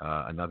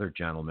 another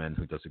gentleman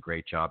who does a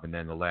great job, and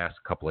then the last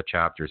couple of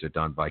chapters are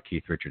done by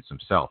Keith Richards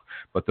himself.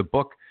 But the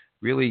book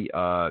really,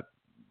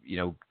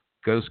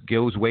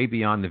 goes way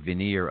beyond the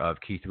veneer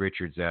of Keith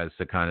Richards as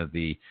the kind of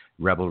the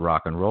rebel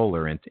rock and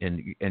roller, and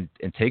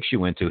takes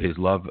you into his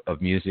love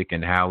of music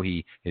and how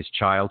his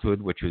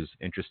childhood, which was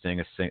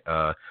interesting,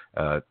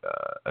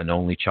 an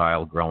only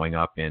child growing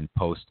up in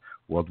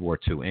post-World War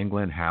II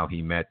England, how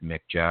he met Mick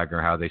Jagger,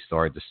 how they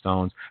started the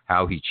Stones,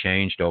 how he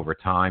changed over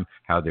time,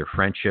 how their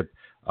friendship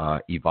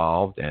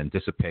evolved and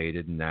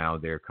dissipated, and now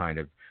they're kind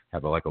of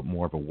have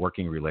more of a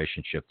working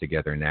relationship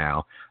together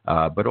now.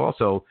 But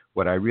also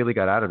what I really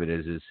got out of it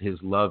is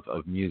his love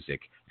of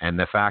music, and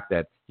the fact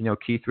that,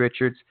 Keith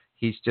Richards,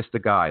 he's just a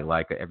guy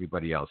like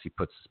everybody else. He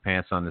puts his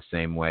pants on the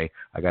same way.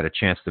 I got a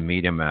chance to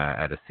meet him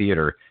at a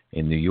theater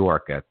in New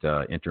York at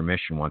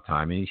Intermission one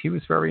time, and he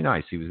was very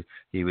nice.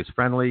 He was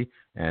friendly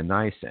and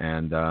nice,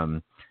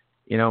 and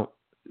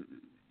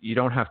you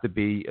don't have to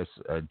be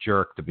a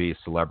jerk to be a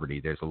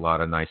celebrity. There's a lot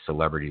of nice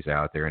celebrities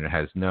out there, and it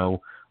has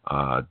no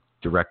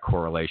direct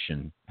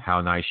correlation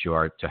how nice you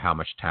are to how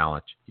much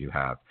talent you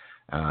have.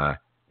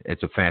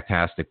 It's a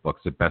fantastic book.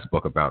 It's the best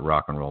book about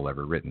rock and roll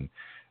ever written.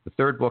 The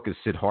third book is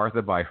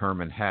Siddhartha by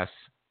Hermann Hesse.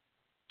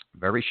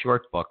 Very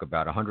short book,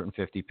 about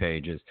 150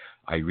 pages.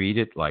 I read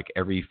it like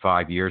every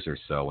 5 years or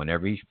so, and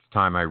every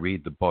time I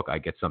read the book, I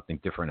get something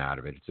different out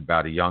of it. It's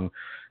about a young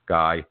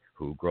guy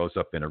who grows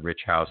up in a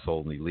rich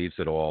household, and he leaves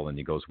it all, and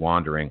he goes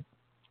wandering,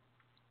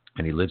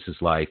 and he lives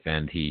his life,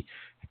 and he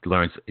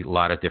learns a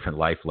lot of different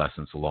life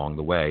lessons along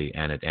the way,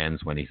 and it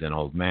ends when he's an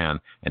old man,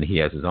 and he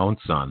has his own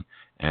son.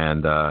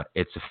 And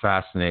it's a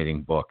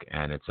fascinating book,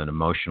 and it's an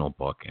emotional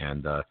book,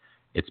 and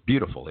it's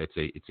beautiful. It's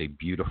a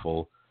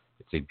beautiful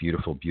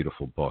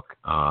book.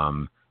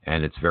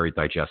 And it's very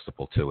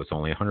digestible too. It's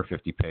only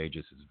 150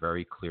 pages. It's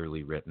very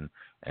clearly written.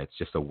 It's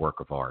just a work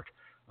of art.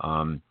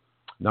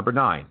 Number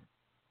 9,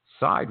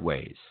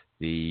 Sideways,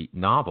 the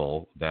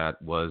novel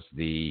that was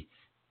the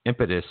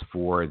impetus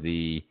for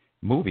the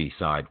movie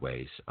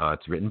Sideways.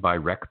 It's written by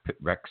Rex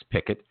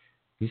Pickett.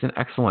 He's an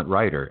excellent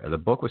writer. The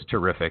book was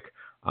terrific.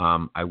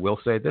 I will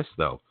say this,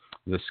 though.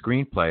 The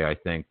screenplay, I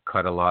think,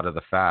 cut a lot of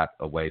the fat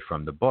away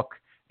from the book.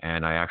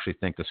 And I actually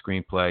think the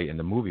screenplay in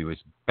the movie was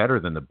better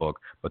than the book,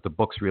 but the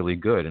book's really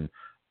good. And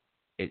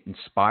it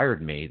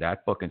inspired me.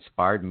 That book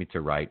inspired me to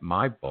write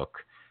my book,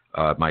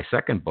 my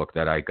second book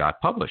that I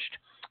got published,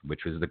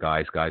 which was The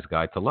Guy's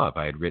Guide to Love.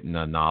 I had written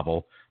a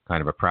novel,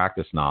 kind of a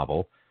practice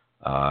novel,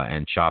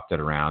 and chopped it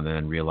around and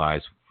then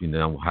realized,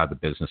 how the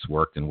business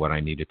worked and what I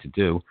needed to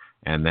do.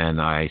 And then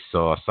I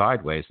saw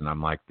Sideways, and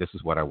I'm like, this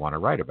is what I want to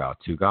write about,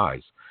 2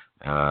 guys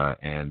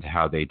and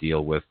how they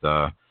deal with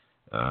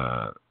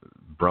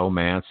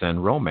bromance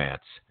and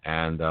romance.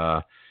 And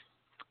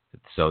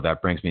so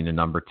that brings me to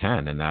number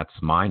 10, and that's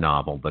my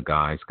novel, The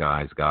Guy's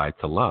Guide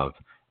to Love.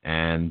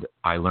 And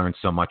I learned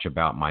so much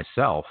about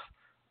myself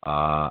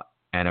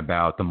and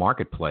about the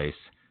marketplace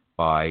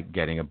by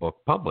getting a book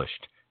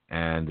published.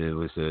 And it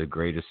was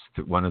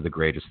one of the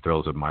greatest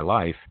thrills of my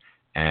life.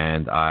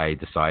 And I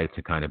decided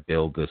to kind of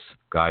build this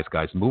Guys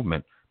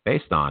movement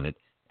based on it.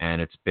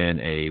 And it's been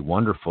a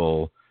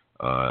wonderful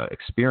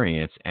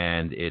experience,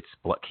 and it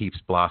keeps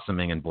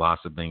blossoming and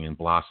blossoming and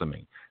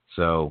blossoming.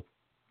 So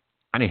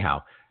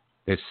anyhow,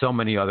 there's so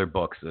many other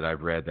books that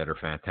I've read that are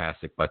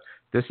fantastic, but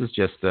this is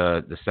just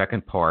the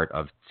second part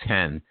of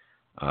 10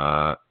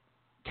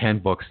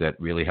 books that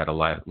really had a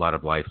lot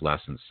of life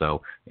lessons.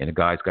 So in a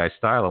Guy's Guide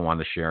style, I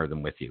wanted to share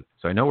them with you.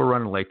 So I know we're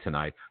running late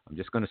tonight. I'm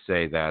just going to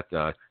say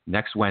that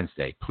next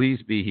Wednesday,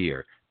 please be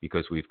here,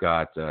 because we've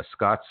got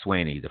Scott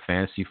Swaney, the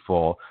Fantasy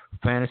Football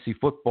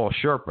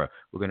Sherpa.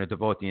 We're going to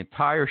devote the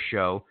entire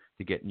show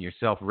to getting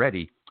yourself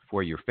ready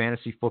for your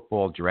fantasy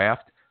football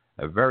draft.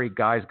 A very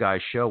guys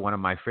show, one of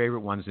my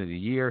favorite ones of the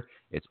year.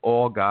 It's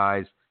all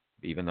guys,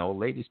 even though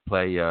ladies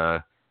play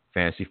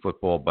fantasy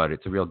football, but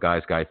it's a real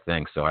guys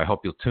thing. So I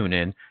hope you'll tune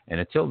in. And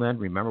until then,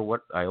 remember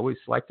what I always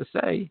like to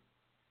say,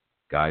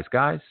 guys,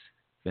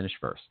 finish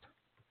first.